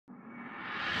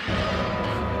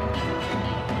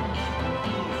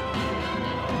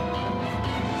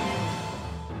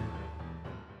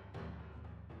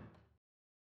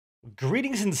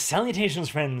Greetings and salutations,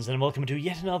 friends, and welcome to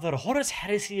yet another Horus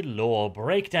Heresy lore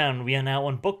breakdown. We are now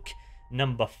on book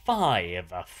number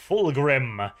 5,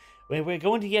 Fulgrim, where we're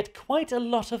going to get quite a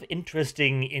lot of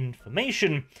interesting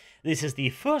information. This is the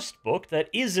first book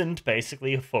that isn't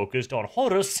basically focused on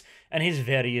Horus and his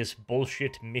various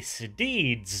bullshit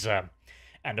misdeeds,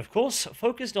 and of course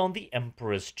focused on the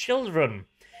Emperor's children.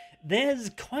 There's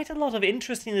quite a lot of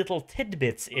interesting little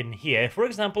tidbits in here. For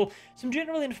example, some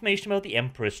general information about the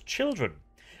Emperor's children.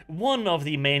 One of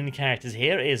the main characters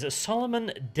here is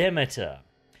Solomon Demeter.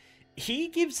 He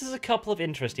gives us a couple of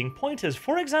interesting pointers.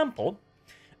 For example,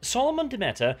 Solomon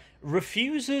Demeter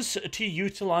refuses to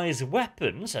utilize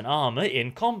weapons and armor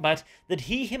in combat that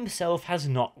he himself has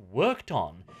not worked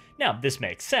on. Now, this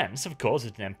makes sense. Of course,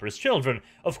 it's an Emperor's children.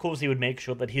 Of course, he would make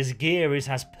sure that his gear is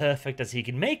as perfect as he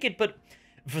can make it, but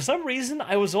for some reason,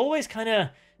 I was always kind of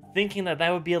thinking that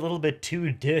would be a little bit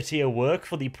too dirty a work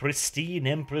for the pristine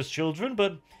Emperor's children,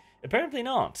 but apparently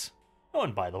not. Oh,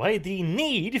 and by the way, the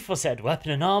need for said weapon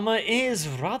and armor is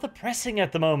rather pressing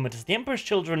at the moment, as the Emperor's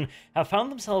children have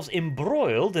found themselves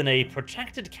embroiled in a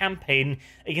protracted campaign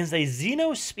against a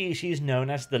xeno-species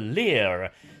known as the Lear,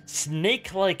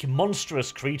 snake-like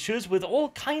monstrous creatures with all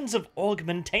kinds of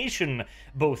augmentation,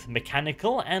 both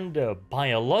mechanical and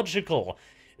biological.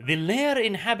 The Lear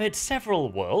inhabit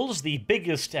several worlds. The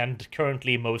biggest and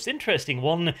currently most interesting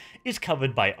one is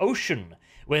covered by ocean,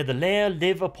 where the Lear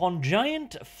live upon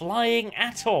giant flying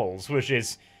atolls, which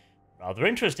is rather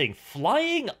interesting.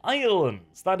 Flying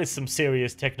islands! That is some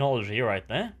serious technology right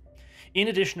there. In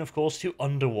addition, of course, to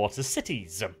underwater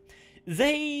cities.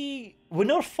 They were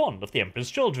not fond of the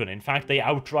Emperor's children. In fact, they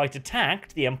outright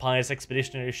attacked the Empire's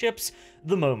expeditionary ships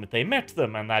the moment they met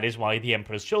them, and that is why the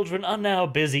Emperor's children are now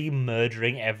busy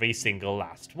murdering every single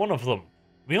last one of them.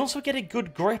 We also get a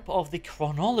good grip of the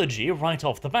chronology right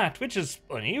off the bat, which is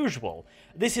unusual.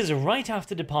 This is right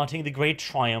after departing the Great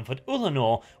Triumph at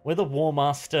Ulanor, where the War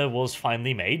Master was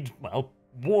finally made, well,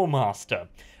 War Master.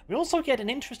 We also get an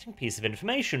interesting piece of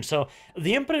information. So,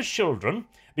 the Emperor's children,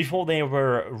 before they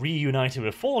were reunited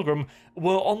with Fulgrim,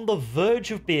 were on the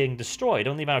verge of being destroyed,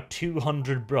 only about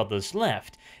 200 brothers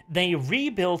left. They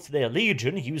rebuilt their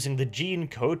legion using the gene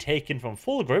code taken from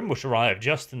Fulgrim, which arrived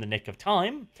just in the nick of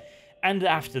time, and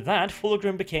after that,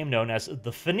 Fulgrim became known as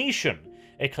the Phoenician,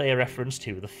 a clear reference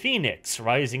to the Phoenix,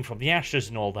 rising from the ashes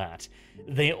and all that.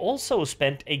 They also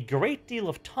spent a great deal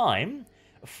of time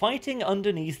fighting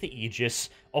underneath the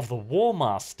aegis of the War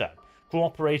Master,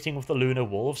 cooperating with the Lunar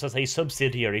Wolves as a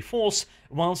subsidiary force,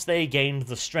 whilst they gained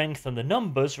the strength and the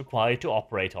numbers required to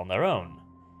operate on their own.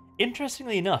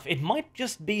 Interestingly enough, it might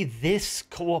just be this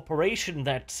cooperation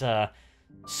that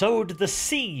sowed the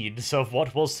seeds of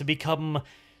what was to become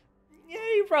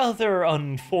a rather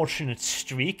unfortunate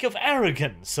streak of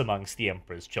arrogance amongst the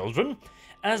Emperor's children,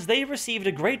 as they received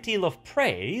a great deal of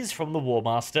praise from the War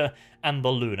Master and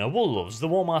the Lunar Wolves. The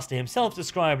War Master himself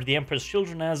described the Emperor's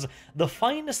children as the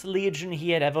finest legion he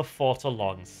had ever fought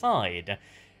alongside.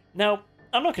 Now,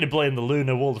 I'm not going to blame the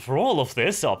Lunar Wolves for all of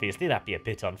this, obviously, that'd be a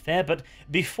bit unfair, but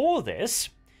before this,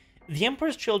 the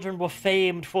Emperor's children were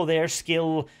famed for their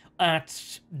skill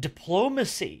at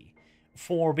diplomacy,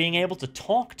 for being able to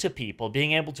talk to people,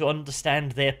 being able to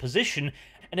understand their position,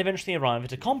 and eventually arrive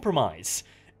at a compromise.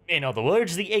 In other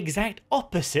words, the exact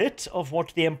opposite of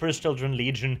what the Emperor's Children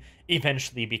Legion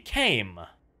eventually became.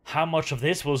 How much of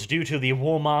this was due to the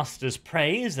War Master's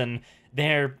praise and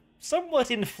their somewhat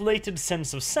inflated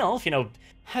sense of self? You know,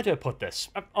 how do I put this?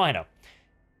 Oh, I know.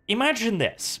 Imagine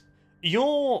this.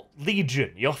 Your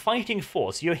legion, your fighting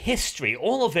force, your history,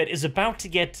 all of it is about to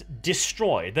get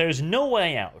destroyed. There's no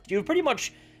way out. You pretty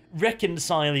much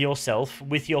reconcile yourself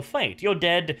with your fate. You're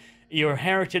dead. Your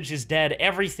heritage is dead,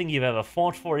 everything you've ever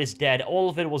fought for is dead, all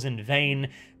of it was in vain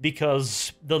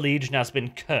because the Legion has been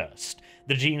cursed.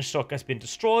 The gene stock has been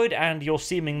destroyed and you're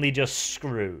seemingly just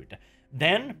screwed.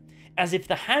 Then, as if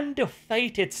the hand of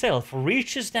fate itself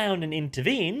reaches down and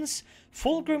intervenes,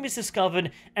 Fulgrim is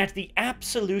discovered at the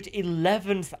absolute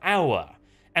 11th hour,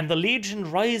 and the Legion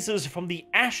rises from the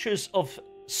ashes of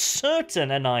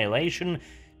certain annihilation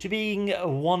to being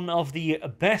one of the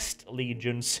best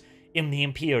legions in the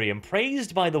Imperium,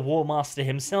 praised by the War Master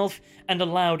himself and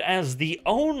allowed as the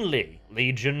only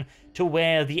legion to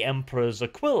wear the Emperor's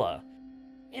Aquila.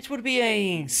 It would be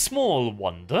a small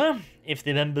wonder if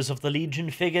the members of the Legion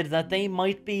figured that they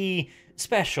might be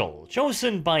special,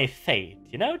 chosen by fate,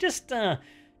 you know, just a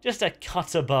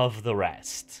cut above the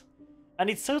rest. And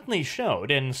it certainly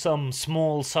showed in some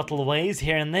small subtle ways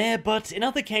here and there, but in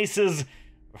other cases,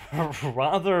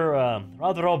 rather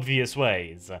obvious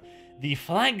ways. the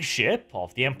flagship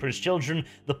of the Emperor's children,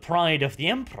 the Pride of the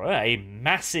Emperor, a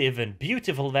massive and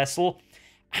beautiful vessel,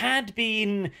 had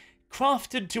been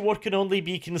crafted to what can only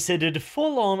be considered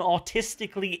full-on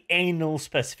artistically anal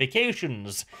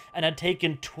specifications, and had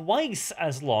taken twice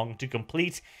as long to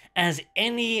complete as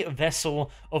any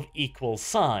vessel of equal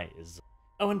size.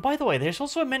 Oh, and by the way, there's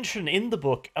also a mention in the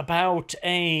book about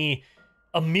a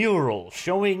mural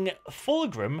showing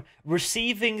Fulgrim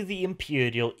receiving the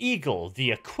Imperial Eagle,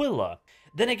 the Aquila.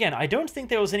 Then again, I don't think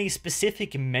there was any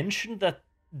specific mention that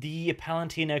the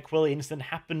Palatine Aquila incident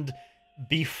happened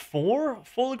before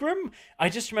Fulgrim. I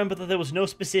just remember that there was no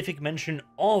specific mention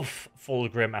of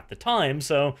Fulgrim at the time,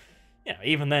 so, you know,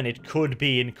 even then it could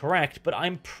be incorrect, but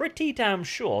I'm pretty damn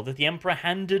sure that the Emperor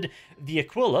handed the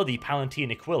Aquila, the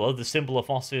Palatine Aquila, the symbol of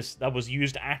office that was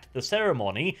used at the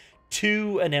ceremony,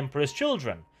 to an Emperor's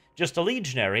children. Just a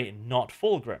legionary, not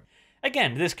Fulgrim.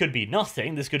 Again, this could be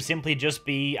nothing. This could simply just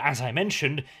be, as I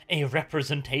mentioned, a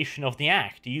representation of the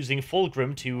act, using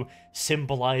Fulgrim to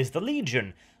symbolize the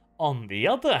legion. On the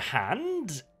other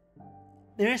hand,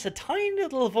 there's a tiny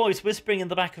little voice whispering in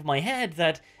the back of my head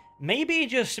that maybe,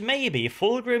 just maybe,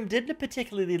 Fulgrim didn't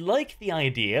particularly like the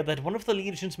idea that one of the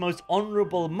Legion's most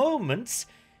honorable moments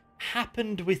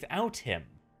happened without him.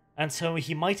 And so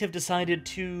he might have decided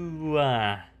to,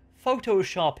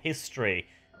 Photoshop history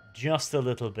just a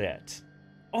little bit.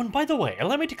 Oh, and by the way,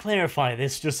 allow me to clarify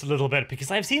this just a little bit,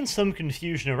 because I've seen some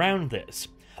confusion around this.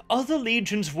 Other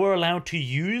legions were allowed to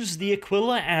use the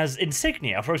Aquila as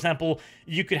insignia. For example,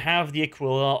 you could have the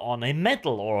Aquila on a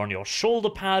medal, or on your shoulder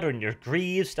pad, or in your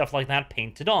greaves, stuff like that,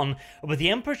 painted on. But the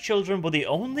Emperor's children were the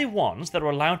only ones that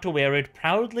were allowed to wear it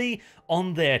proudly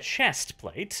on their chest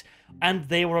plate, and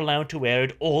they were allowed to wear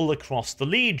it all across the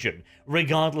legion,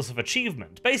 regardless of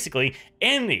achievement. Basically,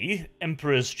 any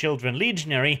Emperor's Children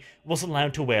legionary was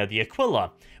allowed to wear the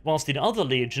Aquila, whilst in other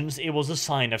legions it was a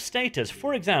sign of status.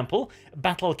 For example,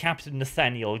 Battle Captain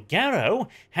Nathaniel Garrow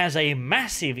has a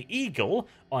massive eagle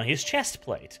on his chest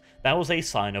plate. That was a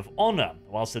sign of honor,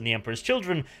 whilst in the Emperor's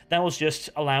Children, that was just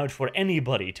allowed for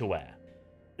anybody to wear.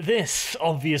 This,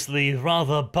 obviously,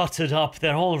 rather buttered up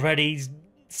their already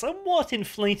somewhat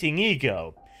inflating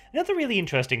ego. Another really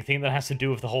interesting thing that has to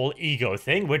do with the whole ego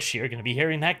thing, which you're going to be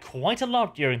hearing that quite a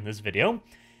lot during this video.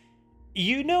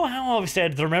 You know how I've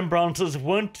said the remembrances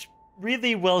weren't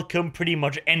really welcome pretty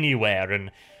much anywhere, and,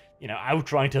 you know,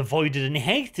 outright avoided and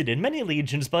hated in many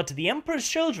legions, but the Emperor's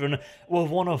Children were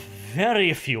one of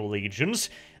very few legions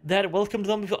that welcomed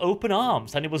them with open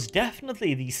arms, and it was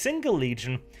definitely the single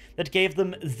legion that gave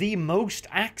them the most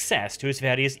access to its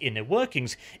various inner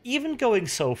workings, even going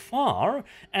so far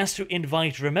as to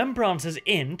invite remembrances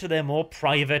into their more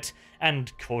private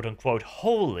and quote-unquote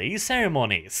holy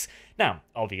ceremonies. Now,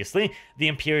 obviously, the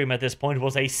Imperium at this point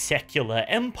was a secular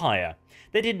empire.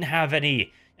 They didn't have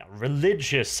any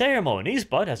religious ceremonies,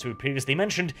 but as we previously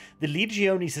mentioned, the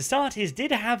Legiones Astartes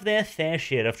did have their fair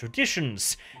share of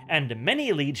traditions, and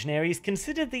many legionaries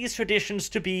considered these traditions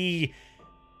to be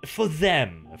for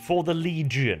them, for the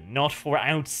Legion, not for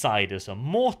outsiders or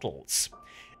mortals.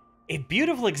 A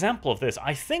beautiful example of this,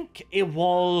 I think it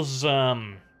was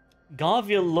Garviel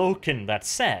Loken that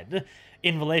said,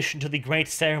 in relation to the great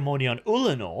ceremony on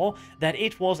Ulanor, that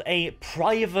it was a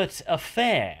private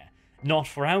affair, not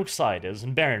for outsiders.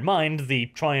 And bear in mind, the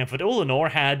triumph at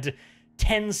Ulanor had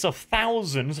tens of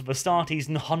thousands of Astartes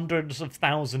and hundreds of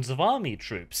thousands of army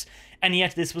troops, and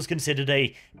yet this was considered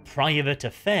a private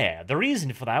affair. The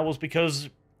reason for that was because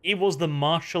it was the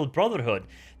Martial Brotherhood.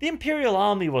 The Imperial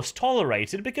Army was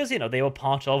tolerated because, you know, they were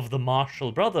part of the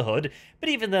Martial Brotherhood, but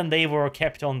even then they were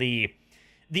kept on the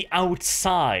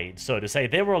outside, so to say.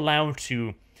 They were allowed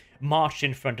to march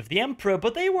in front of the Emperor,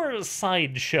 but they were a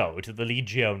sideshow to the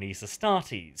Legiones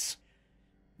Astartes.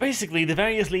 Basically, the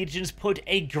various legions put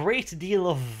a great deal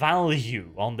of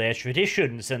value on their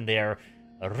traditions and their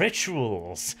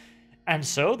rituals, and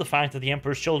so the fact that the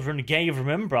Emperor's Children gave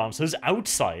remembrances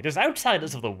outsiders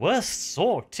of the worst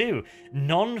sort too,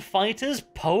 non-fighters,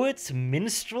 poets,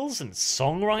 minstrels, and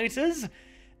songwriters,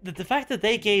 the fact that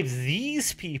they gave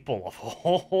these people, of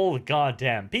all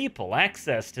goddamn people,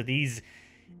 access to these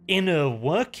inner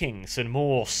workings and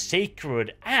more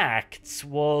sacred acts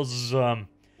was,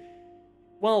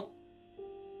 well,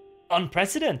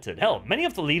 unprecedented. Hell, many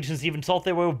of the legions even thought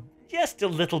they were just a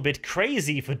little bit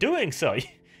crazy for doing so.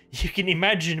 You can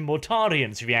imagine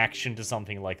Mortarian's reaction to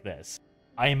something like this.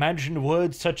 I imagine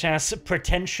words such as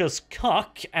pretentious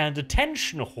cuck and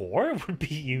attention whore would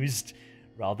be used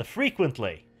rather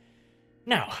frequently.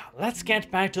 Now, let's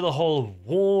get back to the whole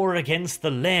war against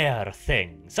the lair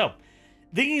thing. So,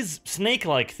 These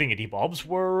snake-like thingy-bobs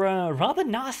were rather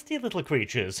nasty little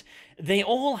creatures. They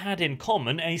all had in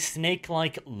common a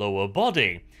snake-like lower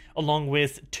body, along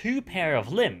with 2 pair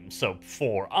of limbs, so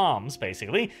 4 arms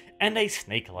basically, and a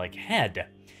snake-like head.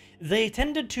 They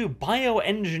tended to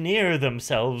bioengineer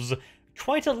themselves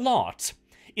quite a lot.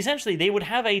 Essentially, they would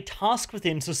have a task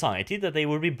within society that they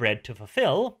would be bred to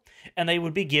fulfill, and they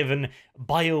would be given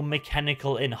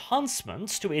biomechanical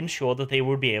enhancements to ensure that they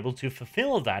would be able to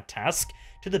fulfill that task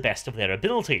to the best of their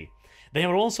ability. They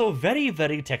are also very,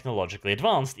 very technologically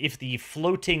advanced, if the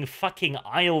floating fucking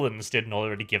islands didn't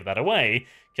already give that away,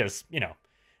 because, you know,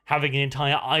 having an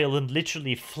entire island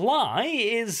literally fly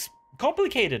is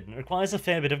complicated and requires a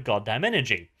fair bit of goddamn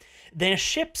energy. Their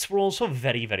ships were also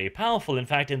very, very powerful. In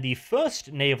fact, in the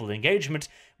first naval engagement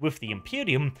with the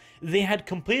Imperium, they had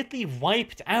completely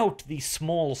wiped out the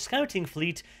small scouting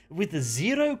fleet with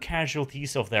 0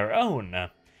 casualties of their own.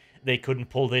 They couldn't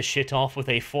pull this shit off with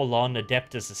a full-on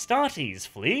Adeptus Astartes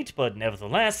fleet, but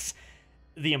nevertheless,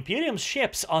 the Imperium's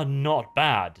ships are not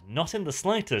bad, not in the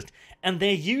slightest, and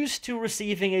they're used to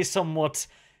receiving a somewhat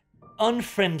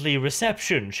unfriendly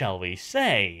reception, shall we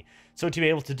say. So to be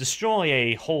able to destroy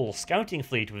a whole scouting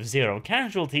fleet with 0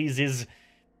 casualties is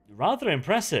rather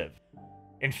impressive.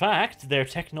 In fact, their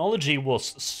technology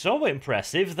was so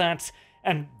impressive that,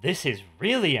 and this is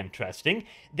really interesting,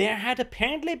 there had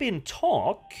apparently been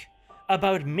talk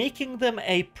about making them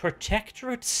a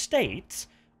protectorate state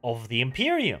of the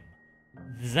Imperium.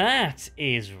 That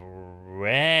is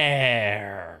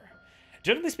rare.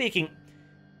 Generally speaking,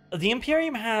 the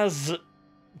Imperium has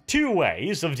 2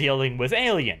 ways of dealing with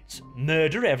aliens.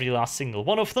 Murder every last single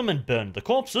one of them and burn the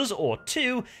corpses, or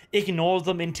 2, ignore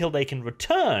them until they can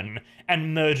return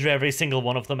and murder every single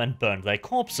one of them and burn their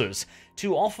corpses.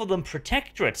 To offer them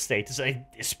protectorate status,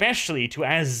 especially to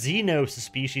as xenos a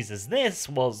species as this,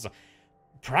 was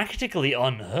practically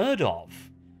unheard of.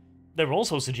 There were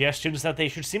also suggestions that they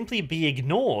should simply be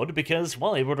ignored because,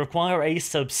 well, it would require a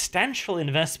substantial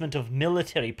investment of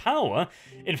military power.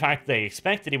 In fact, they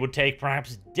expected it would take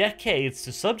perhaps decades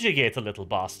to subjugate the little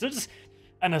bastards,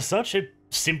 and as such, it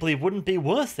simply wouldn't be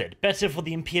worth it. Better for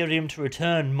the Imperium to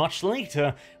return much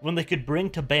later when they could bring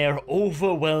to bear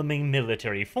overwhelming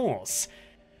military force.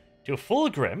 To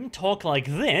Fulgrim, talk like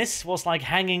this was like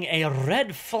hanging a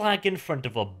red flag in front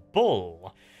of a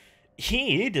bull.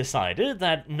 He decided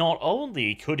that not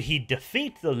only could he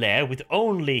defeat the lair with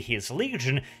only his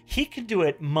legion, he could do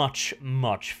it much,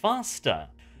 much faster.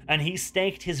 And he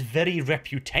staked his very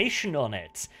reputation on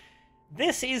it.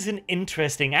 This is an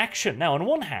interesting action. Now, on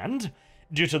one hand,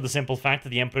 due to the simple fact that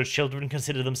the Emperor's children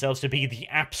consider themselves to be the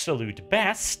absolute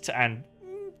best, and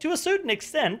to a certain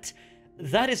extent,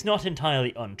 that is not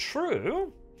entirely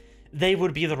untrue, they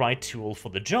would be the right tool for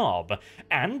the job,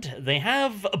 and they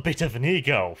have a bit of an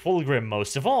ego, Fulgrim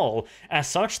most of all. As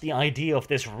such, the idea of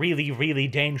this really, really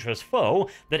dangerous foe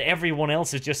that everyone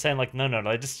else is just saying like, no,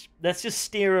 let's just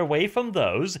steer away from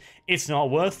those, it's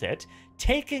not worth it,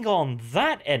 taking on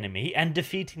that enemy and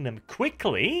defeating them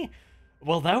quickly,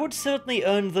 well, that would certainly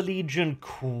earn the Legion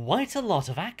quite a lot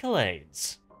of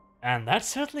accolades. And that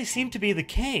certainly seemed to be the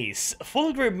case.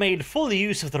 Fulgrim made full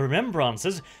use of the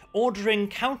remembrances, ordering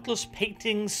countless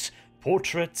paintings,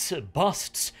 portraits,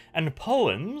 busts, and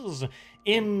poems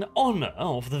in honor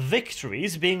of the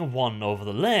victories being won over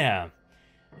the lair.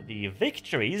 The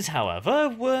victories, however,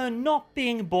 were not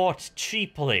being bought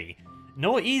cheaply,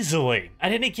 nor easily.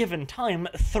 At any given time,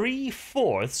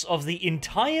 3/4 of the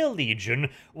entire Legion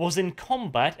was in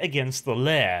combat against the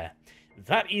lair.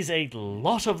 That is a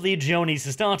lot of Legiones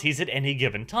Astartes at any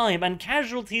given time, and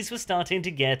casualties were starting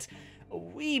to get a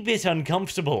wee bit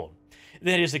uncomfortable.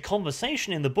 There is a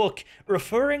conversation in the book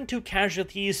referring to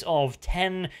casualties of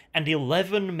 10 and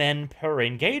 11 men per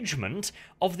engagement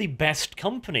of the best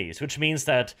companies, which means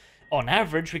that, on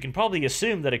average, we can probably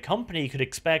assume that a company could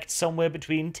expect somewhere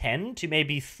between 10 to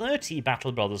maybe 30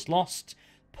 Battle Brothers lost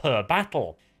per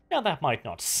battle. Now, that might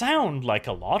not sound like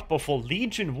a lot, but for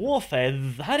Legion warfare,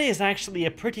 that is actually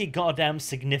a pretty goddamn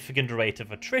significant rate of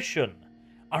attrition.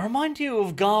 I remind you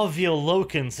of Garviel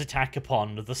Loken's attack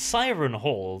upon the Siren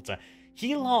Hold.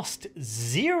 He lost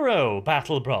 0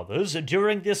 Battle Brothers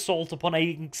during the assault upon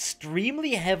an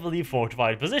extremely heavily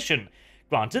fortified position.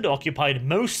 Granted, occupied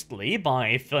mostly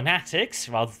by fanatics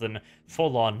rather than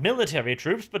full-on military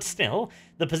troops, but still,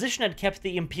 the position had kept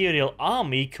the Imperial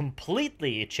army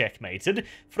completely checkmated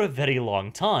for a very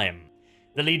long time.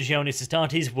 The Legiones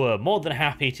Astartes were more than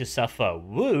happy to suffer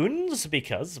wounds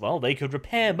because, well, they could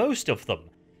repair most of them.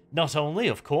 Not only,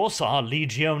 of course, are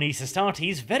Legiones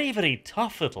Astartes very, very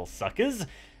tough little suckers,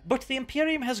 but the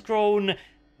Imperium has grown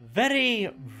very,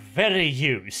 very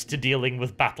used to dealing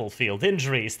with battlefield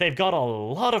injuries. They've got a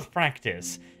lot of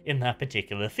practice in that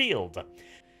particular field.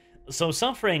 So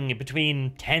suffering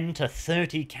between 10 to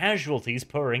 30 casualties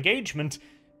per engagement,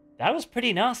 that was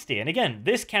pretty nasty. And again,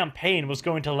 this campaign was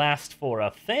going to last for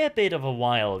a fair bit of a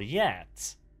while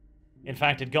yet. In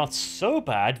fact, it got so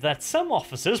bad that some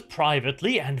officers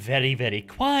privately and very, very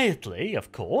quietly,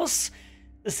 of course,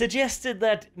 suggested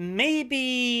that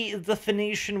maybe the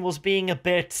Phoenician was being a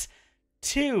bit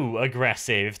too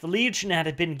aggressive. The Legion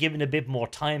had been given a bit more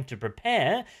time to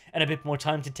prepare and a bit more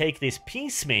time to take this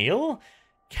piecemeal.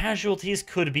 Casualties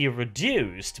could be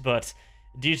reduced, but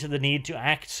due to the need to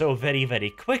act so very, very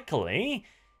quickly,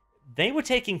 they were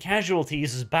taking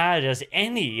casualties as bad as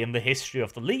any in the history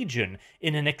of the Legion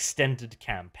in an extended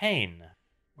campaign.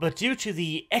 But due to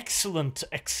the excellent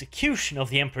execution of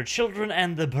the Emperor Children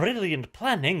and the brilliant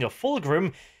planning of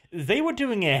Fulgrim, they were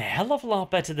doing a hell of a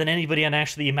lot better than anybody had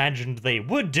actually imagined they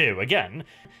would do. Again,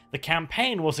 the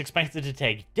campaign was expected to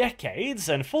take decades,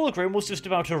 and Fulgrim was just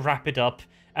about to wrap it up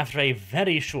after a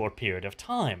very short period of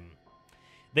time.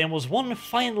 There was one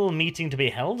final meeting to be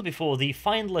held before the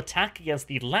final attack against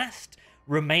the last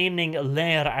remaining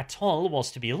Lair Atoll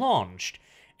was to be launched.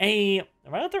 A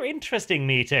rather interesting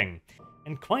meeting.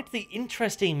 And quite the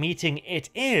interesting meeting it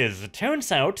is. It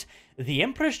turns out the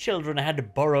Emperor's Children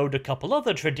had borrowed a couple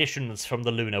other traditions from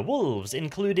the Lunar Wolves,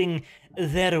 including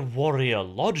their warrior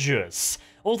lodges.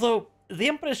 Although the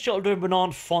Emperor's Children were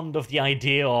not fond of the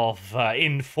idea of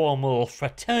informal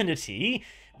fraternity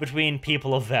between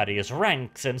people of various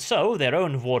ranks, and so their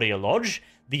own warrior lodge,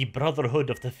 the Brotherhood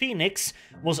of the Phoenix,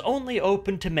 was only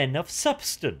open to men of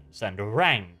substance and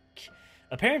rank.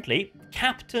 Apparently,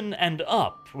 Captain and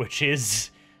up, which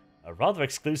is a rather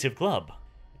exclusive club.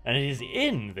 And it is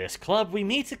in this club we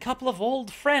meet a couple of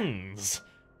old friends.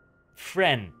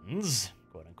 Friends,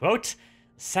 quote-unquote,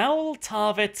 Saul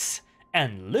Tarvitz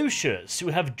and Lucius, who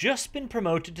have just been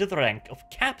promoted to the rank of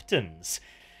captains.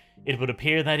 It would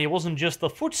appear that it wasn't just the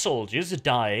foot soldiers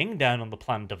dying down on the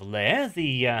planet of Lair.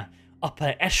 The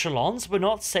upper echelons were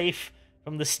not safe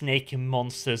from the snake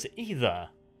monsters either.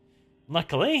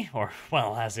 Luckily, or,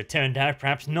 well, as it turned out,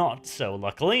 perhaps not so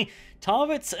luckily,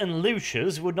 Tarvitz and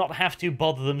Lucius would not have to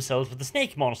bother themselves with the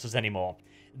snake monsters anymore.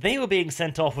 They were being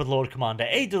sent off with Lord Commander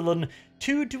Adolin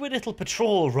to do a little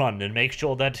patrol run and make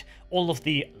sure that all of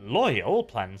the loyal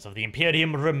plans of the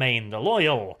Imperium remained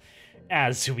loyal.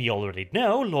 As we already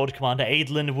know, Lord Commander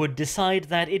Adolin would decide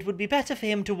that it would be better for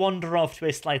him to wander off to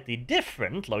a slightly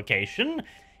different location,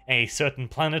 a certain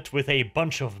planet with a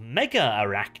bunch of mega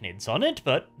arachnids on it,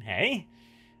 but hey,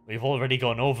 we've already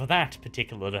gone over that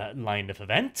particular line of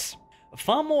events.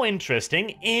 Far more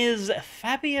interesting is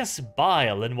Fabius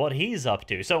Bile and what he's up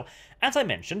to. So, as I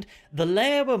mentioned, the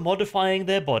Lair were modifying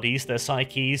their bodies, their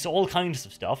psyches, all kinds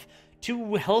of stuff,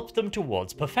 to help them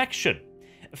towards perfection.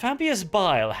 Fabius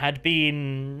Bile had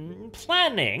been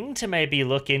planning to maybe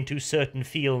look into certain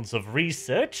fields of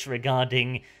research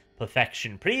regarding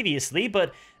perfection previously,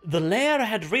 but the Lair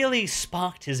had really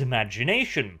sparked his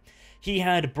imagination. He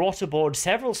had brought aboard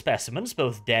several specimens,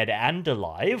 both dead and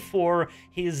alive, for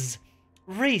his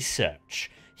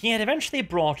research. He had eventually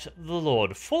brought the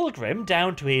Lord Fulgrim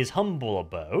down to his humble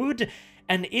abode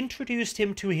and introduced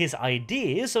him to his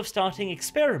ideas of starting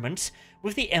experiments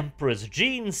with the Emperor's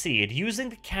gene seed using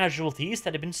the casualties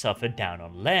that had been suffered down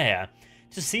on Lair,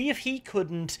 to see if he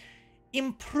couldn't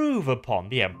improve upon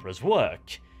the Emperor's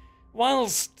work.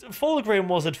 Whilst Fulgrim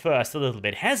was at first a little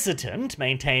bit hesitant,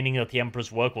 maintaining that the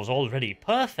Emperor's work was already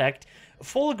perfect,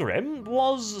 Fulgrim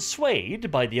was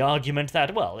swayed by the argument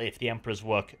that, well, if the Emperor's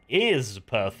work is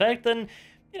perfect, then,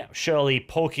 surely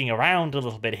poking around a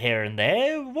little bit here and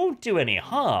there won't do any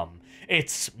harm.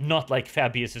 It's not like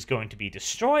Fabius is going to be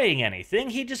destroying anything,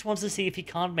 he just wants to see if he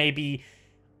can't maybe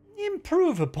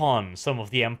improve upon some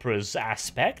of the Emperor's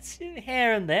aspects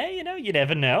here and there, you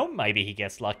never know. Maybe he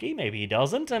gets lucky, maybe he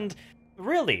doesn't, and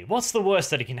really, what's the worst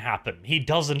that can happen? He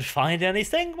doesn't find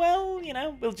anything? Well,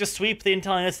 we'll just sweep the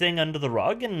entire thing under the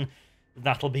rug, and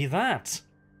that'll be that.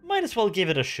 Might as well give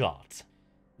it a shot.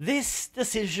 This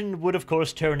decision would, of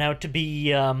course, turn out to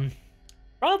be,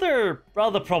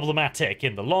 rather problematic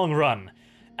in the long run.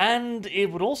 And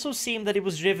it would also seem that it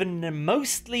was driven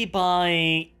mostly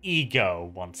by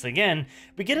ego, once again.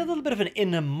 We get a little bit of an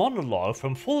inner monologue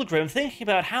from Fulgrim thinking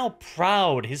about how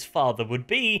proud his father would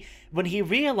be when he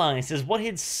realizes what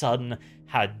his son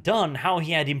had done, how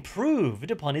he had improved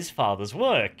upon his father's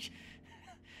work.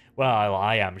 Well,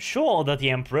 I am sure that the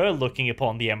Emperor, looking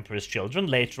upon the Emperor's children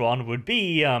later on, would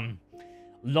be,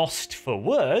 lost for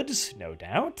words, no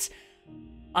doubt.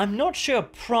 I'm not sure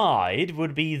pride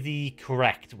would be the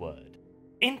correct word.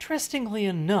 interestingly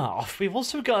enough, we've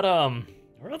also got a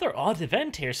rather odd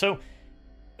event here. So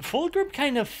Fulgrim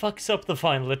kind of fucks up the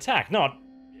final attack. Not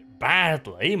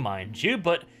badly, mind you,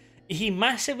 but he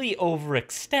massively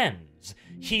overextends.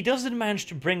 He doesn't manage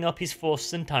to bring up his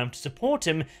forces in time to support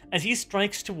him as he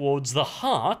strikes towards the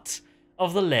heart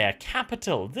of the lair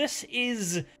capital. This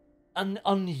is an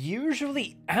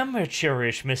unusually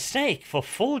amateurish mistake for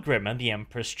Fulgrim and the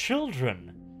Emperor's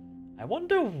children. I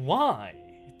wonder why.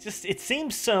 It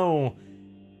seems so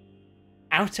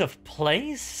out of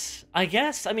place, I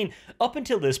guess? I mean, up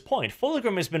until this point,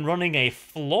 Fulgrim has been running a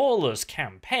flawless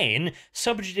campaign,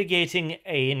 subjugating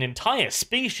an entire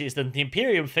species that the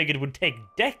Imperium figured would take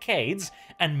decades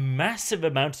and massive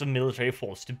amounts of military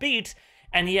force to beat,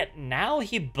 and yet now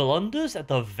he blunders at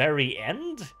the very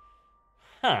end?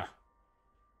 Huh.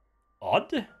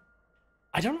 Odd?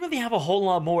 I don't really have a whole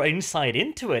lot more insight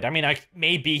into it. I mean,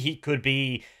 maybe he could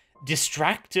be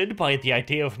distracted by the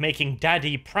idea of making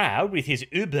Daddy proud with his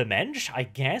Übermensch, I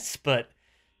guess, but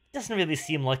it doesn't really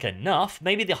seem like enough.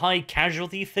 Maybe the high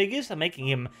casualty figures are making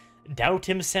him doubt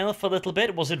himself a little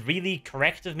bit. Was it really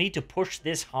correct of me to push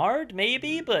this hard?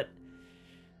 Maybe, but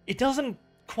it doesn't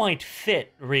quite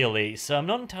fit, really, so I'm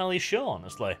not entirely sure,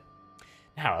 honestly.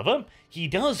 However, he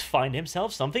does find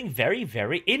himself something very,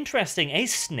 very interesting, a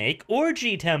snake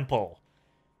orgy temple.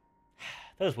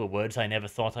 Those were words I never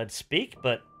thought I'd speak,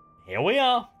 but here we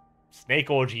are. Snake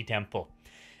orgy temple.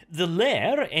 The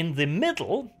lair in the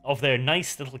middle of their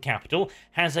nice little capital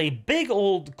has a big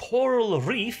old coral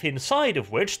reef inside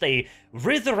of which they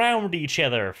writhe around each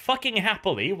other, fucking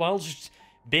happily, whilst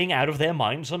being out of their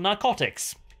minds on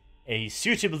narcotics. A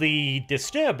suitably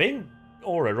disturbing,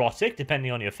 or erotic,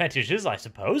 depending on your fetishes, I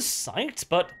suppose, sight,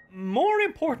 but more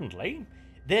importantly,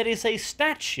 there is a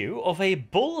statue of a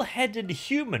bull-headed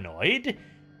humanoid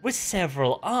with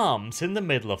several arms in the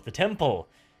middle of the temple.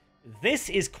 This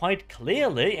is quite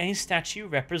clearly a statue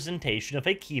representation of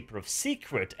a Keeper of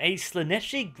Secret, a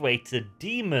Slaneshi-grated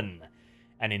demon.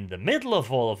 And in the middle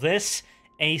of all of this,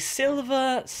 a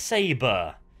silver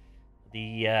saber.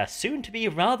 The soon-to-be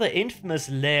rather infamous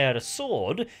lair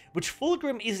sword, which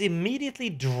Fulgrim is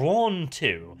immediately drawn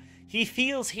to. He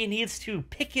feels he needs to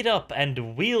pick it up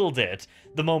and wield it.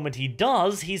 The moment he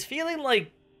does, he's feeling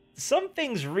like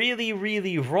something's really,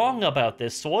 really wrong about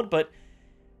this sword, but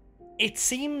it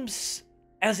seems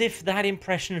as if that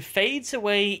impression fades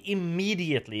away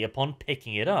immediately upon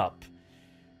picking it up.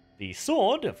 The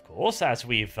sword, of course, as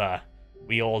we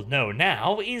all know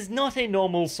now, is not a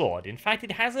normal sword. In fact,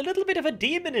 it has a little bit of a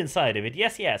demon inside of it.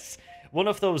 Yes, yes. One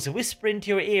of those whisper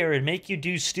into your ear and make you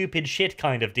do stupid shit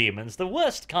kind of demons. The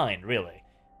worst kind, really.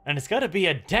 And it's gotta be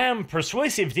a damn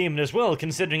persuasive demon as well,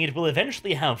 considering it will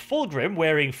eventually have Fulgrim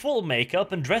wearing full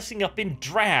makeup and dressing up in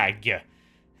drag.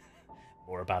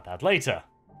 More about that later.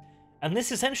 And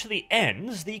this essentially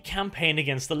ends the campaign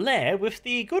against the lair with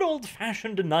the good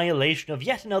old-fashioned annihilation of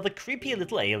yet another creepy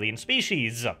little alien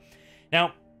species.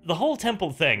 Now, the whole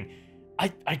temple thing,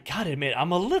 I gotta admit,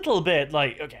 I'm a little bit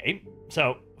like, okay,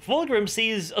 so Fulgrim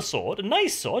sees a sword, a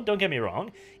nice sword, don't get me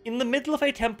wrong, in the middle of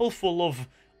a temple full of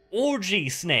orgy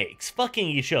snakes fucking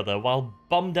each other while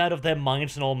bummed out of their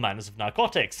minds and all manners of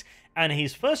narcotics, and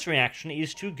his first reaction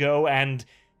is to go and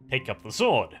pick up the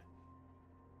sword.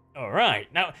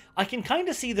 Alright, now, I can kind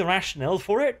of see the rationale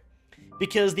for it,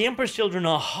 because the Emperor's children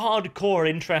are hardcore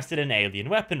interested in alien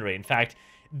weaponry. In fact,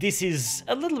 this is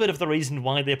a little bit of the reason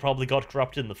why they probably got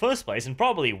corrupted in the first place, and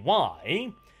probably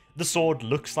why the sword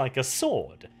looks like a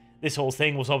sword. This whole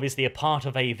thing was obviously a part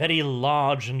of a very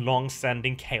large and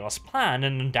long-standing chaos plan,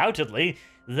 and undoubtedly,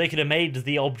 they could have made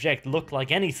the object look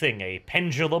like anything, a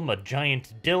pendulum, a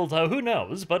giant dildo, who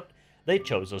knows, but they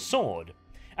chose a sword.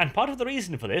 And part of the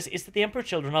reason for this is that the Emperor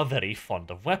children are very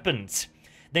fond of weapons.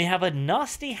 They have a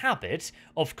nasty habit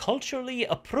of culturally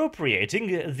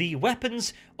appropriating the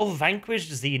weapons of vanquished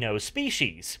Xeno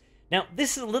species. Now,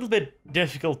 this is a little bit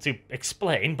difficult to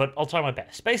explain, but I'll try my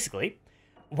best. Basically,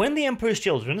 when the Emperor's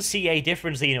children see a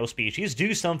different Xeno species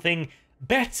do something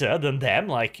better than them,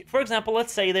 like, for example,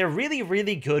 let's say they're really,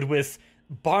 really good with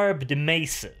barbed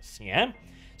maces, yeah?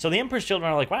 So the Emperor's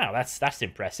children are like, wow, that's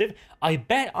impressive. I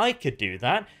bet I could do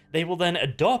that. They will then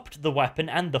adopt the weapon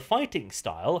and the fighting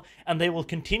style, and they will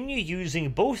continue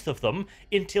using both of them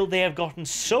until they have gotten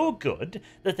so good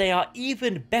that they are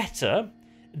even better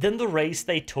than the race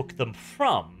they took them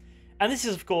from. And this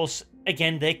is, of course,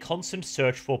 again, their constant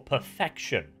search for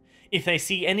perfection. If they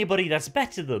see anybody that's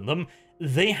better than them,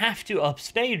 they have to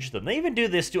upstage them. They even do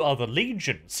this to other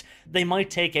legions. They might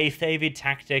take a favored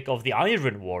tactic of the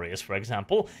Iron Warriors, for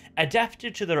example, adapt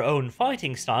it to their own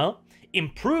fighting style,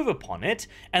 improve upon it,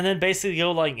 and then basically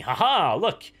go like, haha,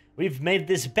 look, We've made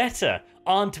this better.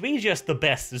 Aren't we just the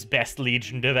bestest best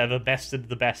legion to have ever bested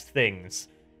the best things?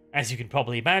 As you can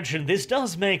probably imagine, this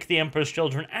does make the Emperor's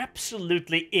Children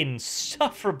absolutely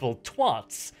insufferable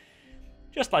twats.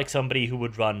 Just like somebody who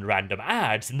would run random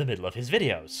ads in the middle of his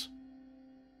videos.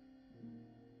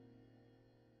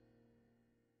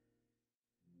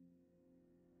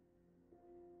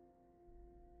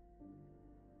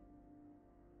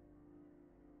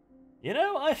 You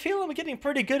know, I feel I'm getting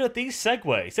pretty good at these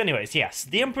segues. Anyways, yes,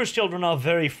 the Emperor's Children are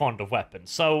very fond of weapons,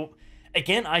 so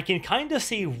again, I can kind of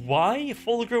see why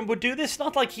Fulgrim would do this.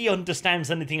 Not like he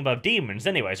understands anything about demons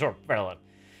anyways, or, well,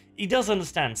 he does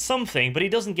understand something, but he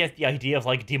doesn't get the idea of,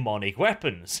 like, demonic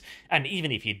weapons. And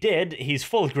even if he did, he's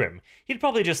Fulgrim. He'd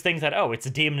probably just think that, oh, it's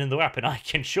a demon in the weapon, I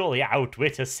can surely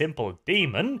outwit a simple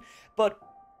demon. But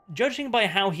judging by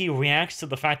how he reacts to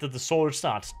the fact that the sword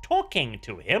starts talking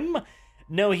to him,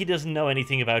 no, he doesn't know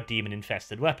anything about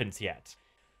demon-infested weapons yet.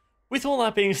 With all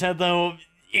that being said, though,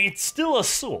 it's still a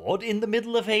sword in the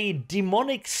middle of a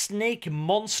demonic snake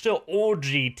monster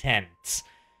orgy tent.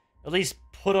 At least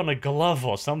put on a glove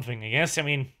or something, I guess. I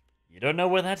mean, you don't know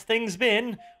where that thing's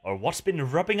been, or what's been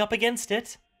rubbing up against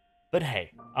it. But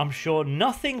hey, I'm sure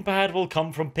nothing bad will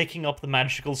come from picking up the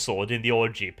magical sword in the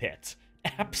orgy pit.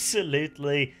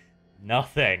 Absolutely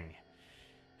nothing.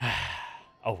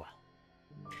 Oh well.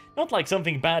 Not like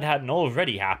something bad hadn't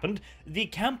already happened. The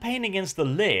campaign against the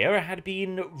Lair had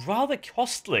been rather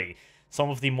costly. Some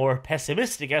of the more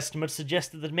pessimistic estimates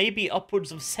suggested that maybe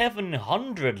upwards of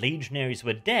 700 legionaries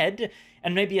were dead,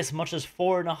 and maybe as much as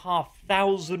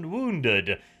 4,500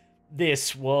 wounded.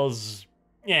 This was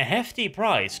a hefty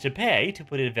price to pay, to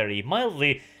put it very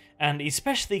mildly, and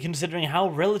especially considering how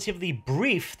relatively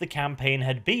brief the campaign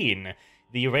had been.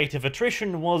 The rate of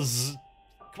attrition was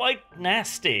quite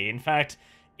nasty. In fact,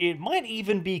 it might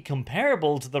even be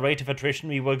comparable to the rate of attrition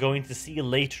we were going to see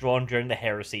later on during the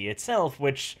Heresy itself,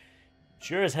 which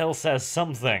sure as hell says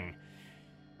something.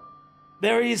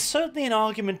 There is certainly an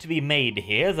argument to be made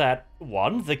here that,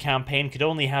 one, the campaign could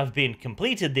only have been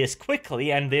completed this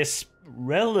quickly and this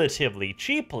relatively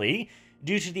cheaply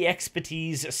due to the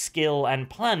expertise, skill, and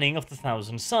planning of the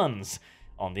Thousand Sons.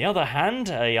 On the other hand,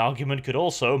 an argument could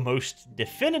also most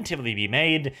definitively be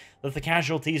made that the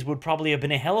casualties would probably have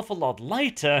been a hell of a lot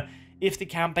lighter if the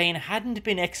campaign hadn't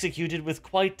been executed with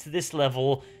quite this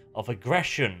level of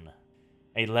aggression.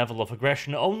 A level of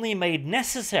aggression only made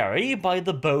necessary by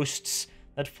the boasts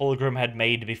that Fulgrim had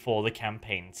made before the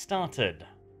campaign started.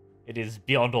 It is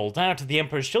beyond all doubt the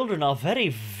Emperor's Children are very,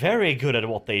 very good at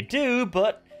what they do,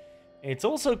 but it's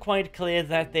also quite clear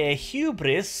that their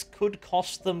hubris could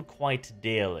cost them quite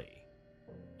dearly.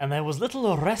 And there was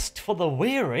little rest for the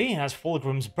weary, as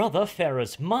Fulgrim's brother,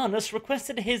 Horus Manus,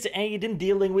 requested his aid in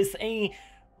dealing with a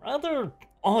rather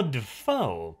odd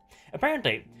foe.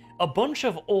 Apparently, a bunch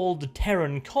of old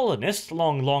Terran colonists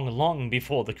long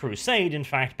before the Crusade, in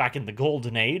fact back in the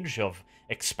golden age of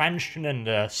expansion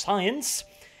and science,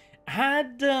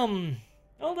 had,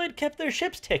 well, they'd kept their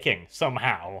ships ticking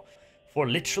somehow for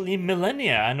literally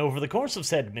millennia, and over the course of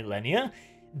said millennia,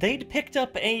 they'd picked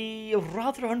up a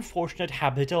rather unfortunate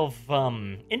habit of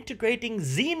integrating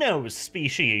Xenos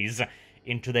species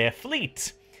into their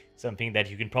fleet. Something that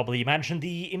you can probably imagine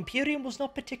the Imperium was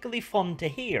not particularly fond to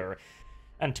hear.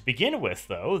 And to begin with,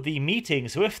 though, the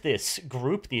meetings with this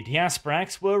group, the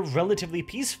Diasporax, were relatively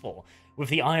peaceful, with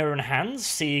the Iron Hands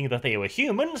seeing that they were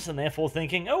humans, and therefore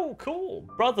thinking, oh, cool,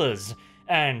 brothers.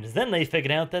 And then they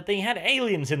figured out that they had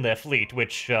aliens in their fleet,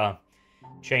 which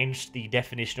changed the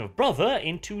definition of brother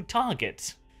into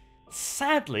target.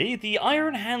 Sadly, the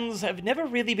Iron Hands have never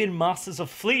really been masters of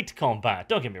fleet combat.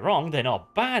 Don't get me wrong, they're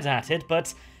not bad at it,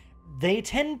 but they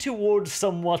tend towards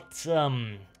somewhat,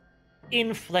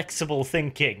 inflexible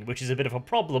thinking, which is a bit of a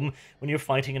problem when you're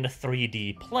fighting in a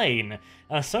 3D plane.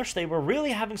 As such, they were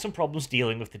really having some problems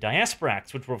dealing with the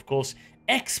Diasporax, which were, of course,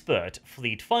 expert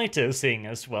fleet fighters, seeing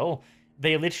as, well,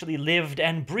 they literally lived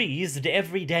and breathed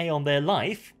every day on their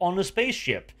life on a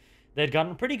spaceship. They'd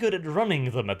gotten pretty good at running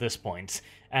them at this point,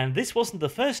 and this wasn't the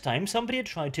first time somebody had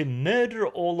tried to murder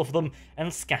all of them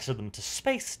and scatter them to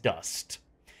space dust.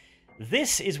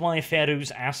 This is why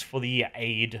Ferus asked for the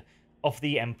aid of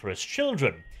the Emperor's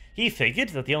Children. He figured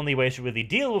that the only way to really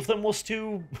deal with them was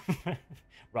to,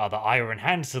 rather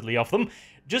iron-handedly of them,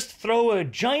 just throw a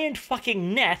giant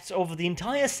fucking net over the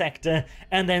entire sector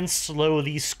and then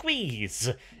slowly squeeze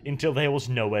until there was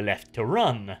nowhere left to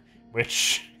run.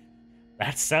 Which,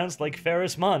 that sounds like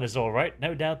Horus Manus, alright,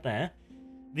 no doubt there.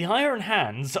 The Iron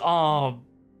Hands are,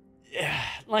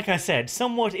 like I said,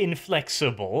 somewhat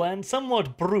inflexible and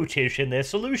somewhat brutish in their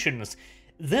solutions.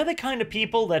 They're the kind of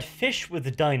people that fish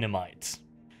with dynamite.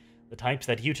 the types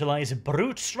that utilize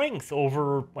brute strength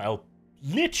over, well,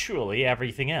 literally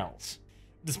everything else.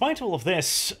 Despite all of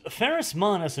this, Ferrus,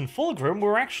 Manus, and Fulgrim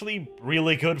were actually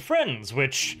really good friends,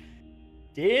 which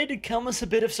did come as a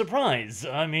bit of surprise.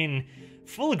 I mean,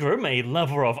 Fulgrim, a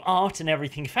lover of art and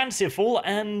everything fanciful,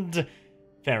 and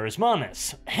Ferrus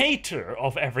Manus, hater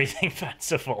of everything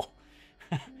fanciful.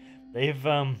 They've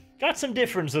got some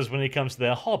differences when it comes to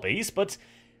their hobbies, but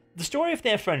the story of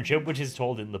their friendship, which is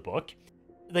told in the book,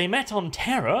 they met on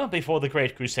Terra before the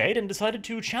Great Crusade and decided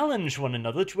to challenge one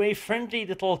another to a friendly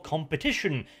little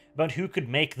competition about who could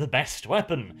make the best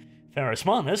weapon. Ferrus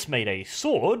Manus made a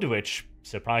sword, which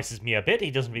surprises me a bit,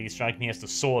 he doesn't really strike me as the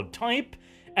sword type,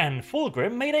 and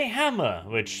Fulgrim made a hammer,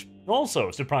 which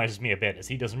also surprises me a bit, as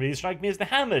he doesn't really strike me as the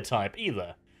hammer type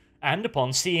either. And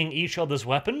upon seeing each other's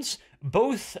weapons,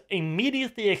 both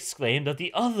immediately exclaimed that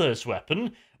the other's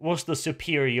weapon was the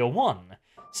superior one.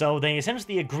 So they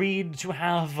essentially agreed to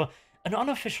have an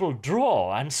unofficial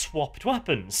draw and swapped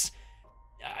weapons.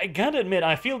 I gotta admit,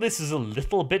 I feel this is a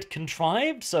little bit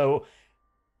contrived, so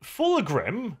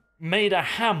Fulgrim made a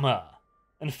hammer,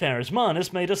 and Ferrus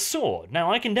Manus made a sword.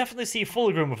 Now, I can definitely see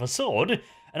Fulgrim with a sword,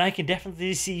 and I can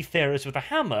definitely see Ferrus with a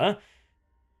hammer,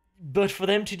 but for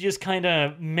them to just kind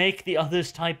of make the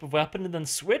other's type of weapon and then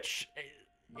switch?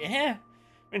 Yeah,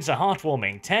 it's a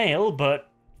heartwarming tale, but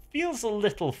feels a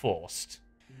little forced.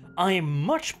 I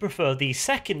much prefer the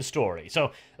second story.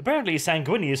 So, apparently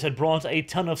Sanguinius had brought a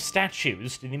ton of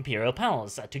statues to the Imperial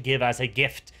Palace to give as a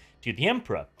gift to the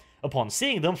Emperor. Upon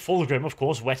seeing them, Fulgrim, of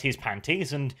course, wet his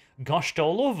panties and gushed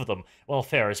all over them, while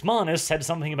Ferrus Manus said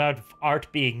something about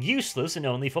art being useless and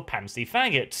only for pantsy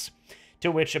faggots. To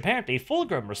which apparently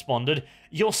Fulgrim responded,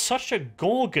 "You're such a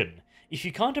Gorgon. If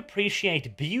you can't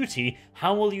appreciate beauty,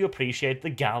 how will you appreciate the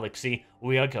galaxy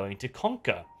we are going to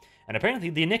conquer?" And apparently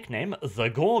the nickname, the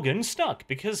Gorgon, stuck,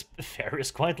 because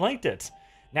Ferrus quite liked it.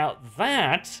 Now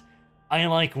that I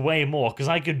like way more, because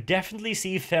I could definitely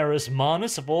see Ferrus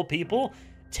Manus, of all people,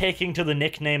 taking to the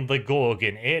nickname the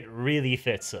Gorgon. It really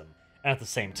fits him. At the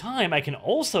same time, I can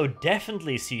also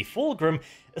definitely see Fulgrim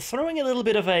throwing a little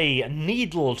bit of a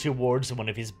needle towards one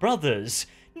of his brothers.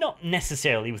 Not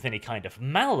necessarily with any kind of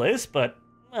malice, but,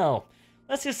 well,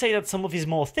 let's just say that some of his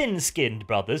more thin-skinned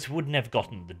brothers wouldn't have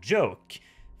gotten the joke.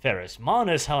 Ferrus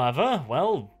Manus, however,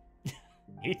 well,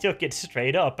 he took it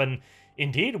straight up and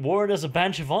indeed wore it as a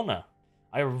badge of honor.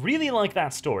 I really like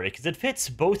that story because it fits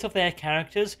both of their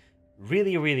characters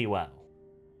really, really well.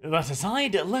 That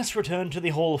aside, let's return to the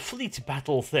whole fleet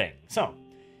battle thing. So,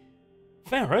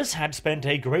 Ferrus had spent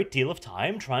a great deal of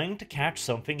time trying to catch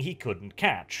something he couldn't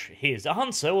catch. His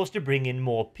answer was to bring in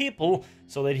more people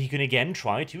so that he could again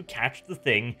try to catch the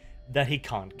thing that he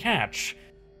can't catch.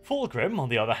 Fulgrim, on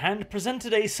the other hand,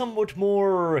 presented a somewhat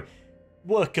more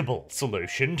workable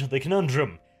solution to the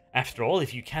conundrum. After all,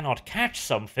 if you cannot catch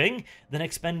something, then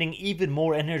expending even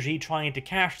more energy trying to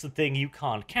catch the thing you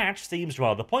can't catch seems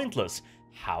rather pointless.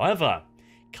 However,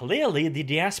 clearly the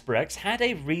Diasporex had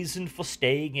a reason for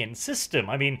staying in system.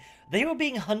 I mean, they were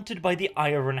being hunted by the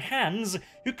Iron Hands,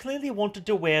 who clearly wanted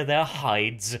to wear their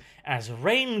hides as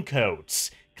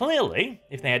raincoats. Clearly,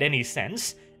 if they had any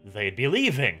sense, they'd be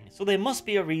leaving, so there must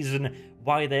be a reason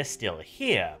why they're still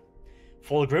here.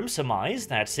 Fulgrim surmised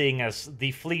that seeing as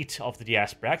the fleet of the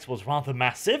Diasporex was rather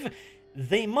massive,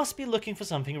 they must be looking for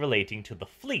something relating to the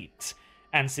fleet.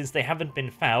 And since they haven't been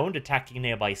found attacking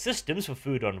nearby systems for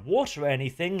food or water or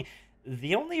anything,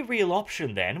 the only real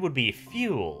option then would be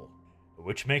fuel.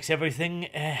 Which makes everything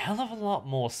a hell of a lot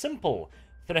more simple.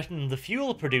 Threaten the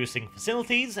fuel-producing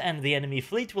facilities, and the enemy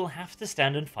fleet will have to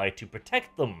stand and fight to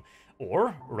protect them,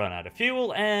 or run out of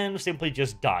fuel and simply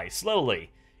just die slowly.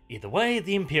 Either way,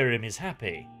 the Imperium is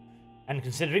happy. And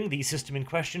considering the system in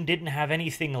question didn't have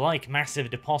anything like massive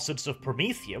deposits of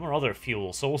promethium or other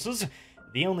fuel sources,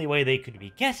 the only way they could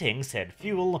be getting said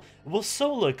fuel was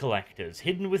solar collectors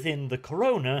hidden within the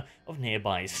corona of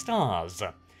nearby stars.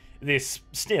 This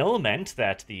still meant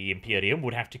that the Imperium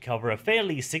would have to cover a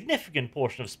fairly significant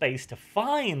portion of space to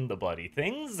find the bloody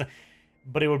things,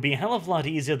 but it would be a hell of a lot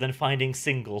easier than finding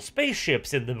single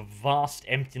spaceships in the vast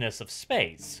emptiness of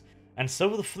space. And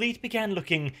so the fleet began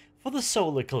looking for the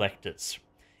solar collectors.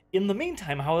 In the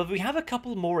meantime, however, we have a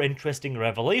couple more interesting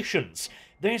revelations.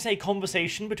 There's a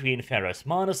conversation between Ferrus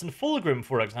Manus and Fulgrim,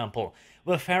 for example,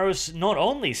 where Ferrus not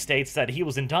only states that he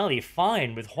was entirely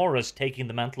fine with Horus taking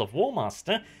the mantle of War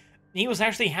Master, he was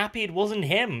actually happy it wasn't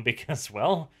him, because,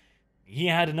 well, he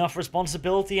had enough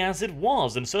responsibility as it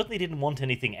was, and certainly didn't want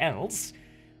anything else.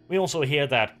 We also hear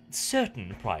that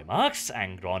certain Primarchs,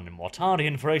 Angron and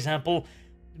Mortarion, for example,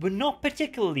 were not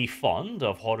particularly fond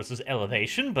of Horus's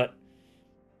elevation, but,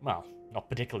 well, Not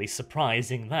particularly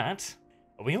surprising, that.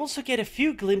 We also get a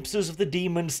few glimpses of the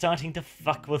demon starting to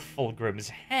fuck with Fulgrim's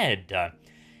head,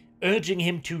 urging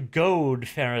him to goad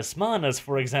Ferrus Manus,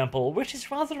 for example, which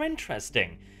is rather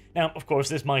interesting. Now, of course,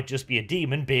 this might just be a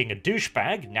demon being a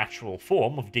douchebag, natural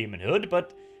form of demonhood,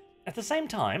 but at the same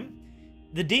time,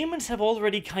 the demons have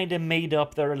already kind of made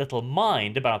up their little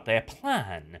mind about their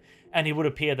plan, and it would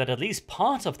appear that at least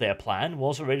part of their plan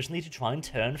was originally to try and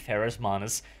turn Ferrus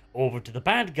Manus over to the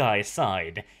bad guy's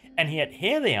side, and yet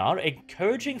here they are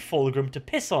encouraging Fulgrim to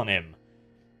piss on him.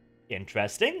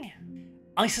 Interesting.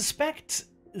 I suspect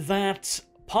that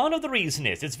part of the reason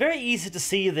is it's very easy to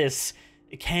see this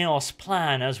Chaos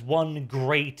plan as one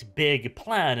great big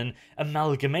plan, an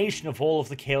amalgamation of all of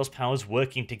the Chaos powers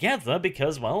working together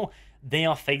because, well, they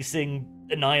are facing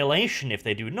annihilation if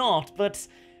they do not, but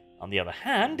on the other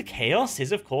hand, Chaos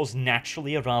is of course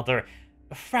naturally a rather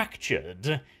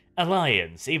fractured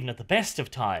alliance, even at the best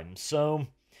of times, so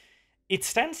it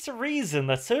stands to reason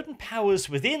that certain powers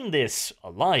within this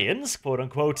alliance,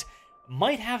 quote-unquote,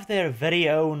 might have their very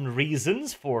own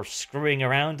reasons for screwing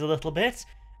around a little bit.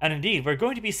 And indeed, we're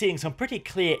going to be seeing some pretty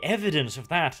clear evidence of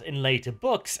that in later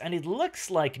books, and it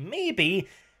looks like maybe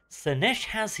Slaanesh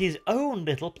has his own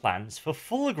little plans for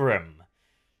Fulgrim.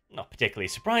 Not particularly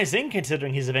surprising,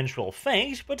 considering his eventual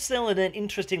fate, but still an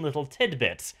interesting little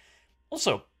tidbit.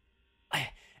 Also,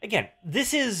 again,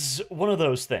 this is one of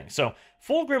those things. So,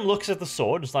 Fulgrim looks at the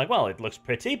sword and is like, well, it looks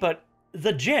pretty, but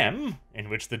the gem, in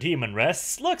which the demon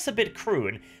rests, looks a bit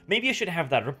crude. Maybe I should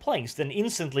have that replaced, and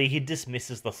instantly he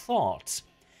dismisses the thought.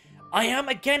 I am,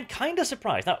 again, kind of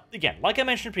surprised. Now, again, like I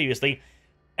mentioned previously,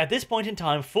 at this point in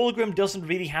time, Fulgrim doesn't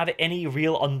really have any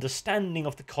real understanding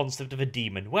of the concept of a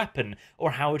demon weapon,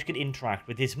 or how it could interact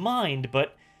with his mind,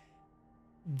 but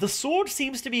the sword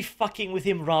seems to be fucking with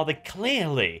him rather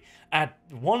clearly. At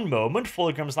one moment,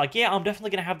 Fulgrim's like, yeah, I'm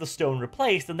definitely going to have the stone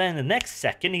replaced, and then the next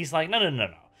second, he's like, no.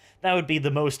 That would be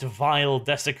the most vile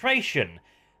desecration.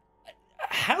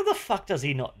 How the fuck does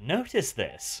he not notice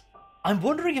this? I'm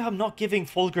wondering if I'm not giving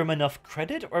Fulgrim enough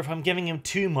credit, or if I'm giving him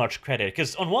too much credit,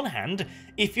 because on one hand,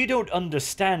 if you don't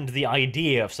understand the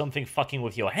idea of something fucking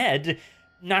with your head,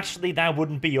 naturally that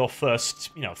wouldn't be your first,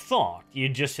 thought.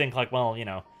 You'd just think like, well,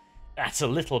 that's a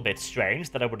little bit strange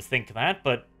that I would think that,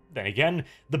 but then again,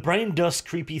 the brain does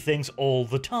creepy things all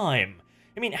the time.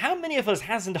 I mean, how many of us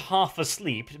hasn't half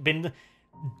asleep been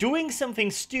doing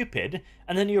something stupid,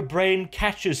 and then your brain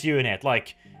catches you in it,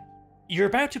 like, you're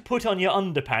about to put on your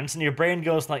underpants, and your brain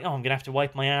goes like, oh, I'm gonna have to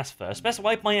wipe my ass first. Best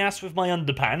wipe my ass with my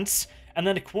underpants. And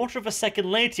then a quarter of a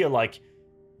second later, you're like,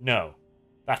 no,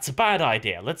 that's a bad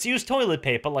idea. Let's use toilet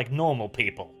paper like normal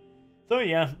people. So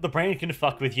yeah, the brain can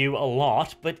fuck with you a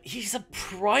lot, but he's a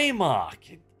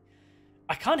Primarch.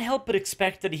 I can't help but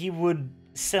expect that he would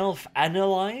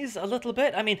self-analyze a little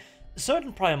bit. I mean,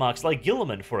 certain Primarchs, like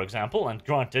Guilliman, for example, and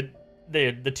granted,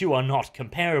 the two are not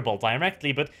comparable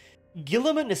directly, but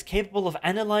Guilliman is capable of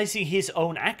analyzing his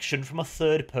own action from a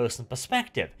third-person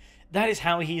perspective. That is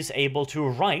how he is able to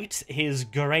write his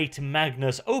great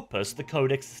magnus opus, the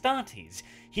Codex Astartes.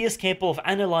 He is capable of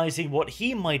analyzing what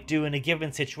he might do in a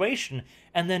given situation,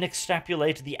 and then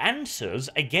extrapolate the answers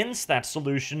against that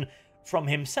solution from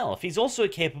himself. He's also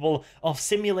capable of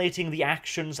simulating the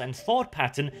actions and thought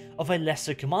pattern of a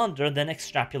lesser commander and then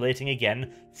extrapolating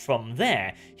again from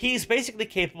there. He's basically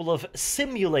capable of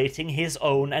simulating his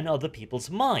own and other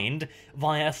people's mind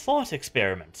via a thought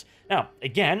experiment. Now,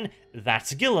 again,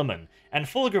 that's Guilliman, and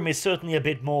Fulgrim is certainly a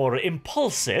bit more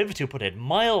impulsive, to put it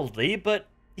mildly, but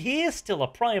he is still a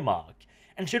Primarch,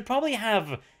 and should probably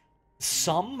have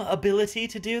some ability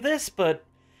to do this, but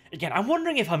again, I'm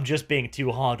wondering if I'm just being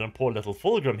too hard on poor little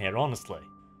Fulgrim here, honestly.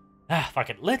 Fuck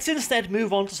it. Let's instead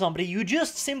move on to somebody you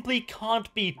just simply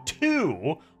can't be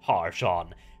too harsh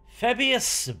on.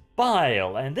 Fabius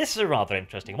Bile, and this is a rather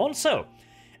interesting one. So,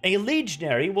 a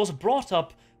legionary was brought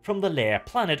up from the Lair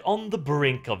planet on the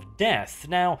brink of death.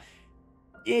 Now,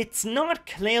 it's not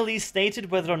clearly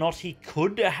stated whether or not he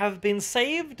could have been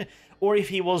saved, or if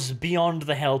he was beyond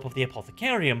the help of the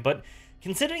Apothecarium, but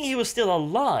considering he was still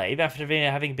alive after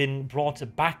having been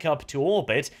brought back up to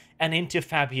orbit and into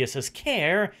Fabius's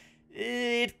care,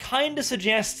 it kinda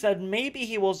suggests that maybe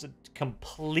he wasn't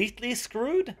completely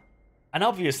screwed. And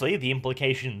obviously, the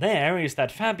implication there is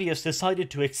that Fabius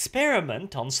decided to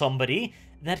experiment on somebody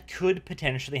that could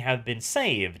potentially have been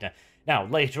saved. Now,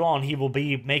 later on, he will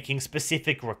be making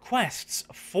specific requests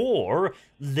for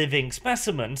living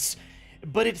specimens,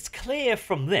 but it's clear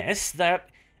from this that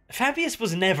Fabius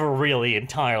was never really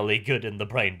entirely good in the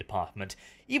brain department.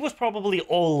 He was probably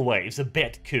always a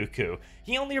bit cuckoo.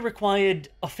 He only required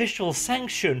official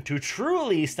sanction to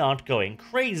truly start going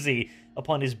crazy,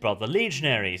 upon his brother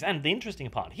legionaries. And the interesting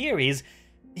part here is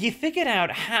he figured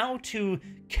out how to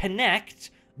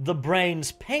connect the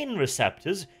brain's pain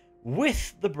receptors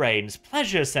with the brain's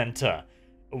pleasure center,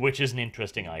 which is an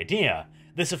interesting idea.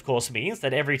 This, of course, means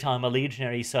that every time a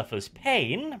legionary suffers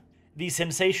pain, the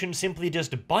sensation simply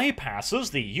just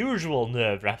bypasses the usual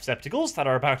nerve receptacles that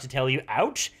are about to tell you,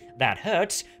 ouch, that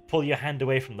hurts, pull your hand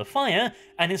away from the fire,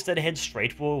 and instead head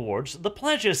straight towards the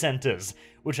pleasure centers,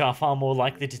 which are far more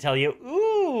likely to tell you,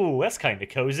 ooh, that's kinda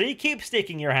cozy, keep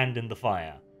sticking your hand in the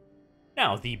fire.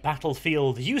 Now, the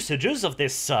battlefield usages of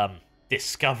this,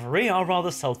 discovery are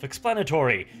rather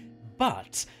self-explanatory,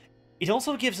 but it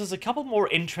also gives us a couple more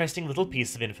interesting little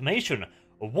pieces of information.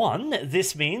 One,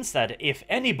 this means that if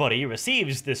anybody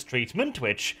receives this treatment,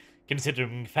 which,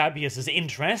 considering Fabius's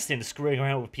interest in screwing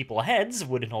around with people's heads,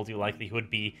 would in all due likelihood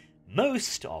be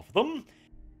most of them,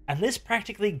 and this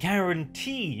practically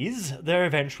guarantees their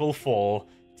eventual fall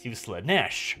to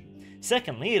Slaanesh.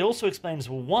 Secondly, it also explains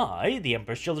why the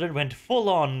Emperor's children went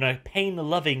full-on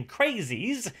pain-loving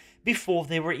crazies before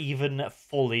they were even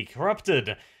fully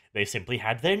corrupted. They simply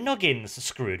had their noggins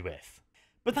screwed with.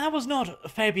 But that was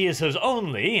not Fabius's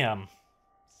only,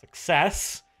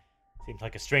 success. Seems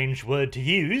like a strange word to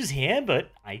use here,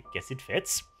 but I guess it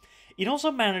fits. It also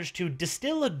managed to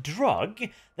distill a drug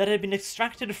that had been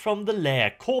extracted from the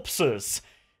lair corpses.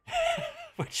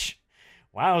 Which,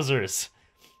 wowzers.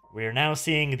 We're now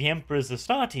seeing the Emperor's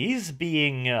Astartes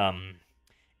being,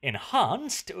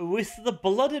 enhanced with the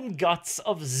blood and guts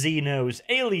of Xeno's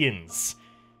aliens.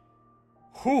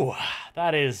 Whew,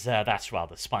 that's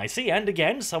rather spicy, and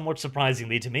again, somewhat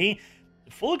surprisingly to me,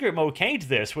 Fulgrim okayed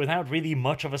this without really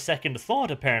much of a second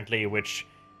thought, apparently, which...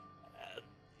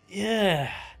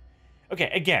 yeah...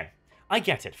 Okay, again, I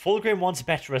get it, Fulgrim wants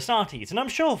better Astartes, and I'm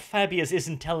sure Fabius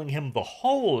isn't telling him the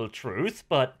whole truth,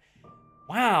 but...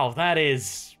 wow, that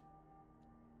is...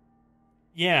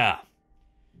 yeah.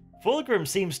 Fulgrim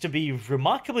seems to be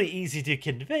remarkably easy to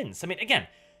convince. I mean, again,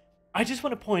 I just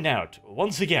want to point out,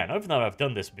 once again, even though I've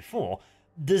done this before,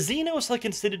 the Xenos are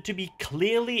considered to be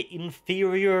clearly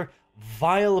inferior,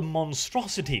 vile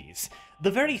monstrosities.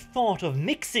 The very thought of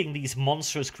mixing these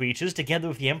monstrous creatures together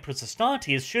with the Empress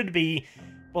Astartes should be,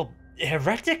 well,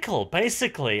 heretical,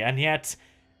 basically, and yet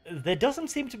there doesn't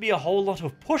seem to be a whole lot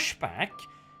of pushback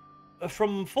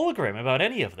from Fulgrim about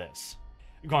any of this.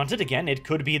 Granted, again, it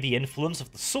could be the influence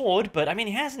of the sword, but I mean,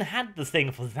 he hasn't had the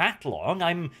thing for that long.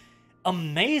 I'm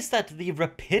amazed at the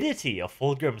rapidity of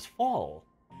Fulgrim's fall.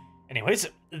 Anyways,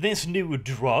 this new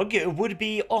drug would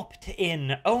be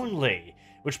opt-in only,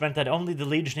 which meant that only the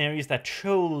legionaries that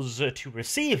chose to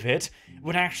receive it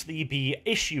would actually be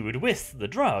issued with the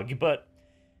drug, but,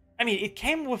 I mean, it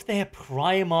came with their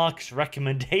Primarch's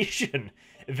recommendation.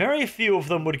 Very few of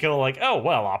them would go like, oh,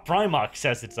 well, our Primarch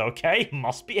says it's okay,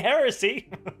 must be heresy.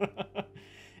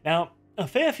 Now, a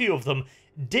fair few of them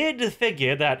did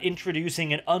figure that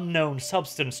introducing an unknown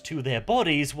substance to their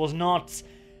bodies was not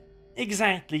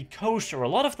exactly kosher. A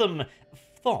lot of them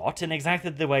thought in exactly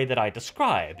the way that I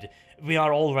described. We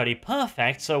are already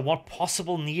perfect, so what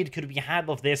possible need could we have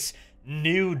of this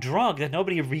new drug that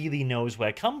nobody really knows where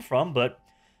it come from, but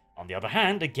on the other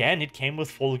hand, again, it came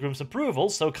with Fulgrim's approval,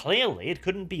 so clearly it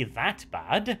couldn't be that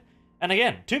bad. And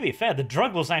again, to be fair, the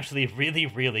drug was actually really,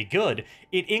 really good.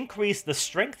 It increased the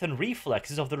strength and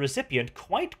reflexes of the recipient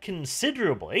quite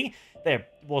considerably. There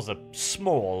was a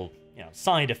small,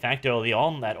 side effect early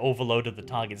on that overloaded the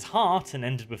target's heart and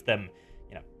ended with them,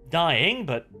 dying,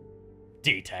 but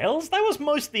details. That was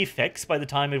mostly fixed by the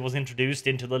time it was introduced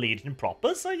into the Legion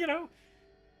proper, so,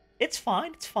 it's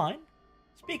fine, it's fine.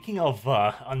 Speaking of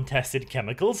untested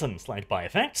chemicals and slight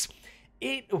by-effects,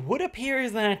 it would appear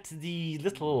that the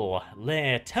little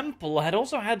lair temple had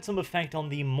also had some effect on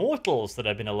the mortals that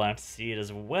had been allowed to see it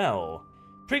as well.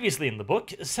 Previously in the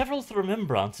book, several of the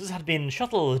remembrances had been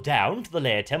shuttled down to the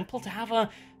lair temple to have a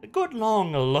good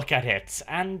long look at it,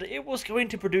 and it was going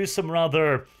to produce some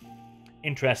rather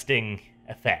interesting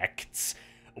effects.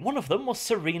 One of them was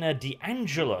Serena de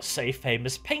Angelis, a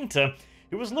famous painter,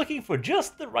 who was looking for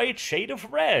just the right shade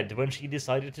of red when she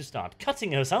decided to start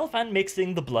cutting herself and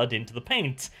mixing the blood into the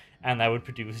paint, and that would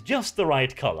produce just the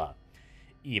right color.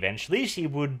 Eventually, she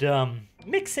would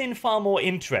mix in far more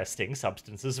interesting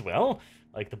substances as well,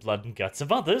 like the blood and guts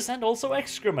of others, and also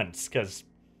excrements, because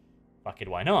fuck it,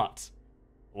 why not?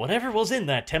 Whatever was in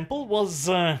that temple was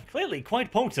clearly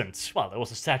quite potent. Well, there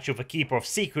was a statue of a keeper of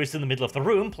secrets in the middle of the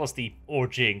room, plus the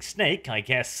orgying snake, I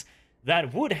guess.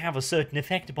 That would have a certain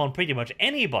effect upon pretty much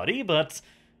anybody, but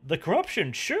the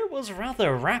corruption sure was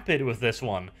rather rapid with this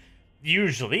one.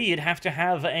 Usually, you'd have to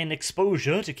have an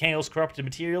exposure to chaos-corrupted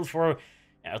material for,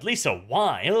 At least a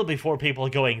while before people are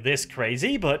going this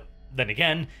crazy, but then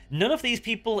again, none of these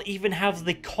people even have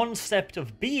the concept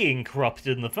of being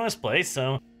corrupted in the first place,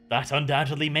 so that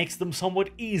undoubtedly makes them somewhat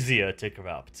easier to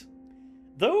corrupt.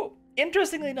 Though,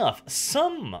 interestingly enough,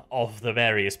 some of the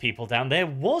various people down there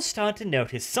was starting to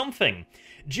notice something.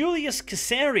 Julius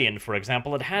Caesarion, for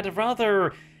example, had had a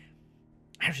rather,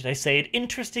 how should I say it,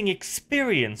 interesting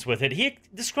experience with it. He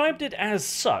described it as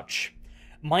such.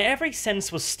 My every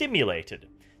sense was stimulated.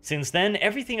 Since then,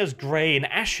 everything is grey and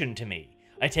ashen to me.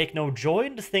 I take no joy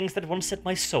in the things that once set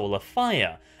my soul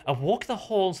afire. I walk the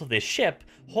halls of this ship,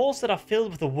 halls that are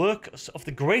filled with the works of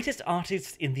the greatest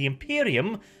artists in the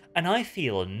Imperium, and I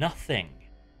feel nothing.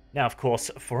 Now, of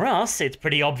course, for us, it's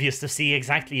pretty obvious to see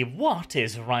exactly what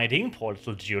is riding poor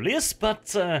little Julius, but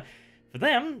for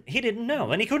them, he didn't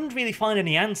know, and he couldn't really find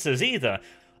any answers either.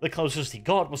 The closest he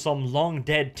got was some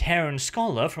long-dead Terran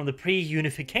scholar from the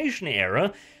pre-unification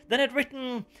era that had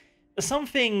written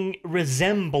something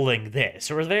resembling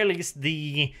this, or at the very least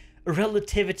the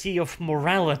relativity of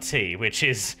morality, which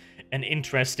is an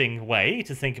interesting way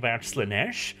to think about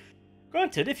Slaanesh.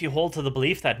 Granted, if you hold to the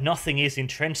belief that nothing is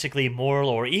intrinsically moral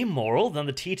or immoral, then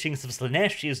the teachings of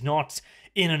Slaanesh is not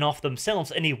in and of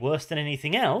themselves any worse than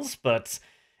anything else, but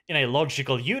in a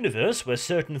logical universe where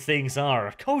certain things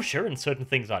are kosher and certain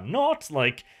things are not,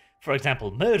 like, for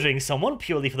example, murdering someone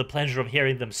purely for the pleasure of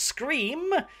hearing them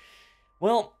scream,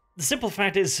 well, the simple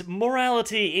fact is,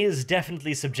 morality is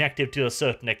definitely subjective to a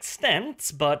certain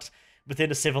extent, but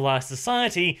within a civilized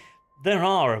society, there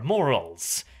are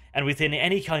morals. And within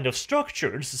any kind of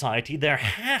structured society, there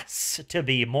has to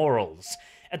be morals.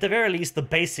 At the very least, the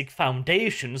basic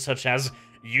foundations, such as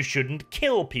you shouldn't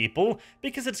kill people,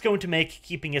 because it's going to make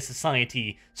keeping a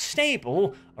society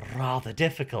stable rather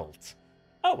difficult.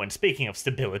 Oh, and speaking of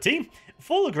stability,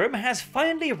 Fulgrim has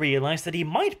finally realized that he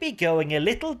might be going a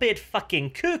little bit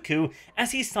fucking cuckoo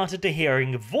as he started to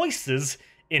hearing voices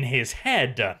in his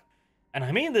head. And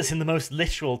I mean this in the most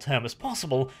literal terms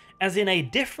possible, as in a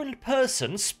different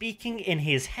person speaking in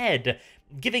his head,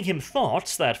 giving him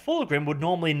thoughts that Fulgrim would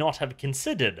normally not have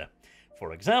considered.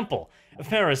 For example,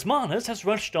 Ferrus Manus has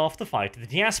rushed off to fight the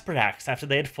Diasporax after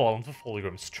they had fallen for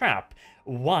Fulgrim's trap,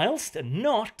 whilst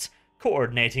not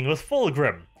coordinating with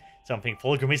Fulgrim, something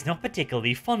Fulgrim is not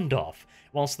particularly fond of,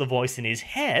 whilst the voice in his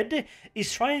head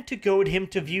is trying to goad him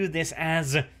to view this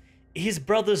as his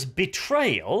brother's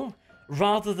betrayal,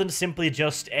 rather than simply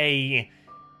just a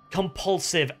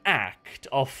compulsive act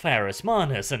of Ferrus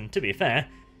Manus, and to be fair,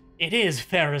 it is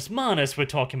Ferrus Manus we're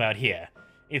talking about here.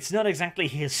 It's not exactly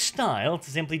his style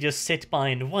to simply just sit by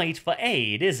and wait for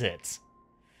aid, is it?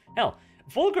 Hell,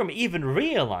 Fulgrim even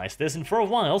realized this and for a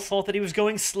while thought that he was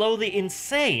going slowly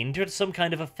insane due to some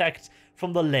kind of effect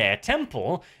from the Lair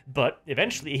Temple, but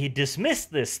eventually he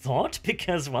dismissed this thought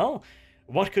because, well,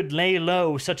 what could lay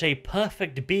low such a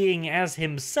perfect being as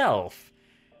himself?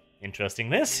 Interesting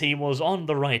this, he was on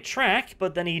the right track,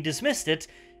 but then he dismissed it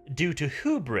due to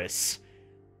hubris.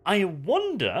 I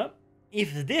wonder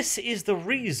if this is the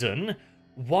reason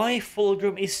why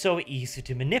Fulgrim is so easy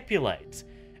to manipulate.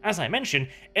 As I mentioned,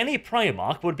 any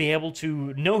Primarch would be able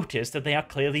to notice that they are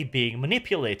clearly being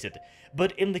manipulated,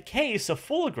 but in the case of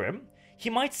Fulgrim, he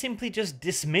might simply just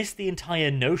dismiss the entire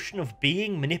notion of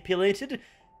being manipulated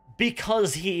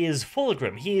because he is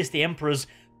Fulgrim. He is the Emperor's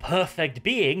perfect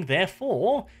being,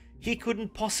 therefore, he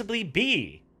couldn't possibly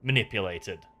be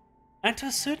manipulated. And to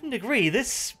a certain degree,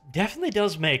 this definitely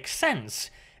does make sense,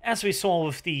 as we saw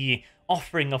with the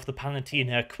offering of the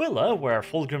Palatine Aquila, where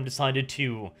Fulgrim decided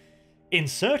to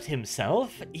insert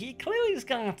himself. He clearly's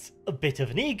got a bit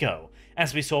of an ego,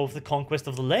 as we saw with the conquest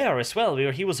of the Lair as well,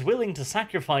 where he was willing to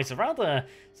sacrifice a rather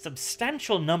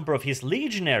substantial number of his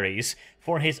legionaries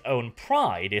for his own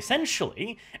pride,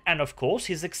 essentially, and of course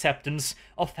his acceptance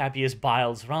of Fabius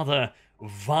Bile's rather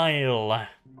vile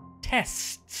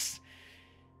tests.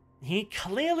 He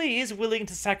clearly is willing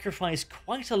to sacrifice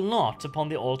quite a lot upon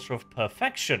the altar of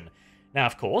perfection. Now,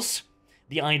 of course,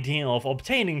 the idea of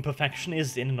obtaining perfection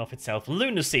is in and of itself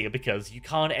lunacy, because you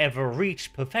can't ever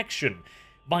reach perfection.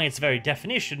 By its very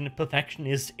definition, perfection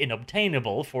is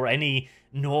inobtainable for any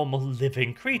normal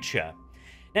living creature.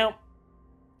 Now,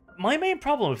 my main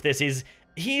problem with this is,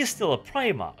 he is still a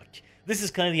Primarch. This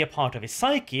is clearly a part of his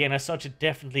psyche, and as such it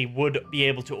definitely would be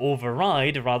able to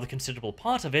override a rather considerable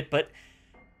part of it, but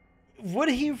would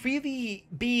he really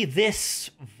be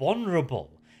this vulnerable?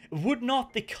 Would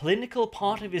not the clinical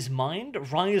part of his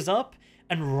mind rise up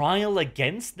and rile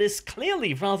against this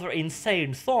clearly rather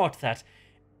insane thought that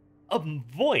a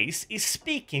voice is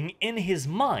speaking in his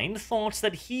mind thoughts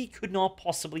that he could not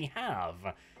possibly have?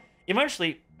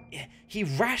 Eventually, he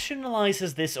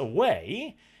rationalizes this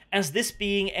away, as this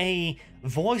being a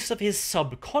voice of his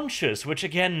subconscious, which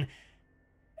again,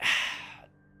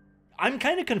 I'm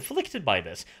kind of conflicted by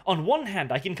this. On one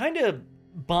hand, I can kind of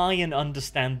buy and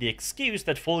understand the excuse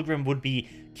that Fulgrim would be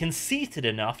conceited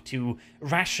enough to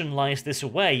rationalize this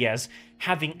away as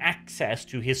having access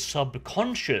to his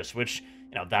subconscious, which,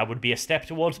 that would be a step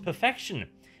towards perfection.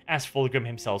 As Fulgrim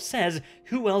himself says,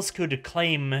 who else could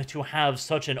claim to have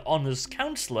such an honest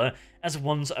counselor as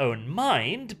one's own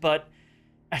mind? But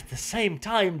at the same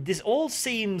time, this all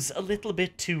seems a little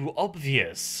bit too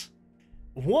obvious.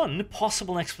 One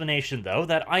possible explanation, though,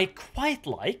 that I quite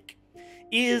like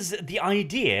is the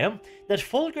idea that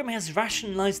Fulgrim has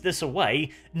rationalized this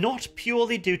away not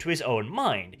purely due to his own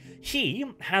mind. He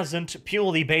hasn't,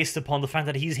 purely based upon the fact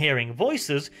that he's hearing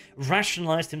voices,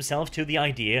 rationalized himself to the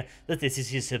idea that this is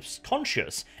his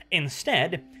subconscious.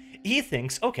 Instead, he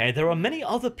thinks, okay, there are many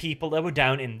other people that were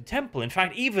down in the temple. In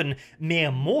fact, even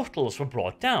mere mortals were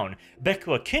brought down.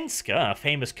 Bekua Kinska, a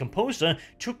famous composer,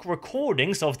 took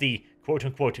recordings of the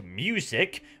quote-unquote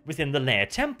music within the Lair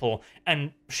Temple,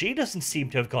 and she doesn't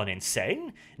seem to have gone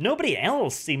insane. Nobody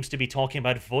else seems to be talking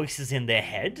about voices in their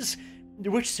heads,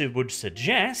 which would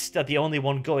suggest that the only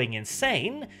one going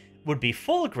insane would be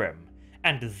Fulgrim.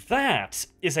 And that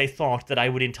is a thought that I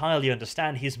would entirely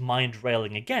understand his mind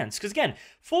railing against, because again,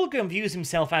 Fulgrim views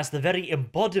himself as the very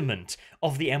embodiment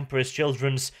of the Emperor's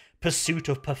Children's pursuit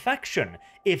of perfection.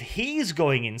 If he's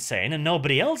going insane and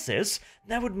nobody else is,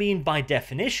 that would mean by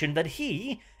definition that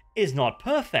he is not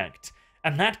perfect.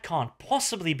 And that can't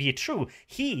possibly be true.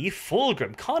 He,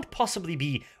 Fulgrim, can't possibly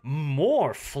be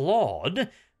more flawed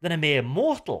than a mere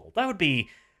mortal. That would be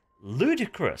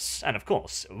ludicrous. And of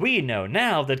course, we know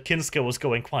now that Kinska was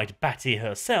going quite batty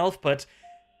herself, but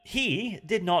he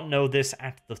did not know this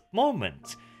at the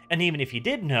moment. And even if he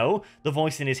did know, the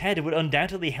voice in his head would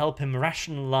undoubtedly help him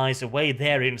rationalize away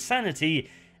their insanity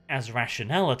as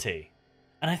rationality.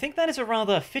 And I think that is a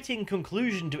rather fitting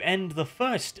conclusion to end the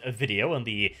first video in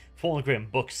the Fulgrim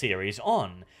book series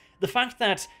on. The fact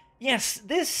that, yes,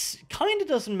 this kinda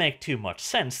doesn't make too much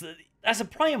sense. As a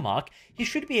Primarch, he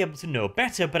should be able to know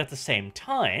better, but at the same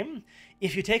time,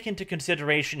 if you take into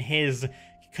consideration his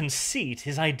conceit,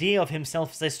 his idea of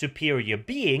himself as a superior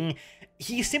being,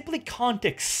 he simply can't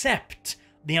accept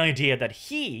the idea that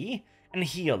he, and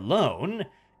he alone,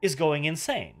 is going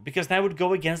insane, because that would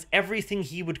go against everything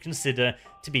he would consider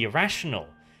to be rational.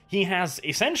 He has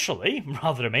essentially,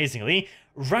 rather amazingly,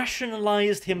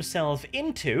 rationalized himself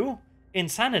into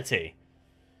insanity,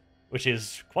 which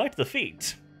is quite the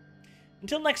feat.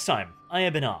 Until next time, I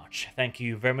have been Arch. Thank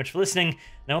you very much for listening, and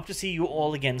I hope to see you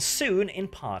all again soon in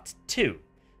part 2.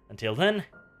 Until then,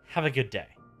 have a good day.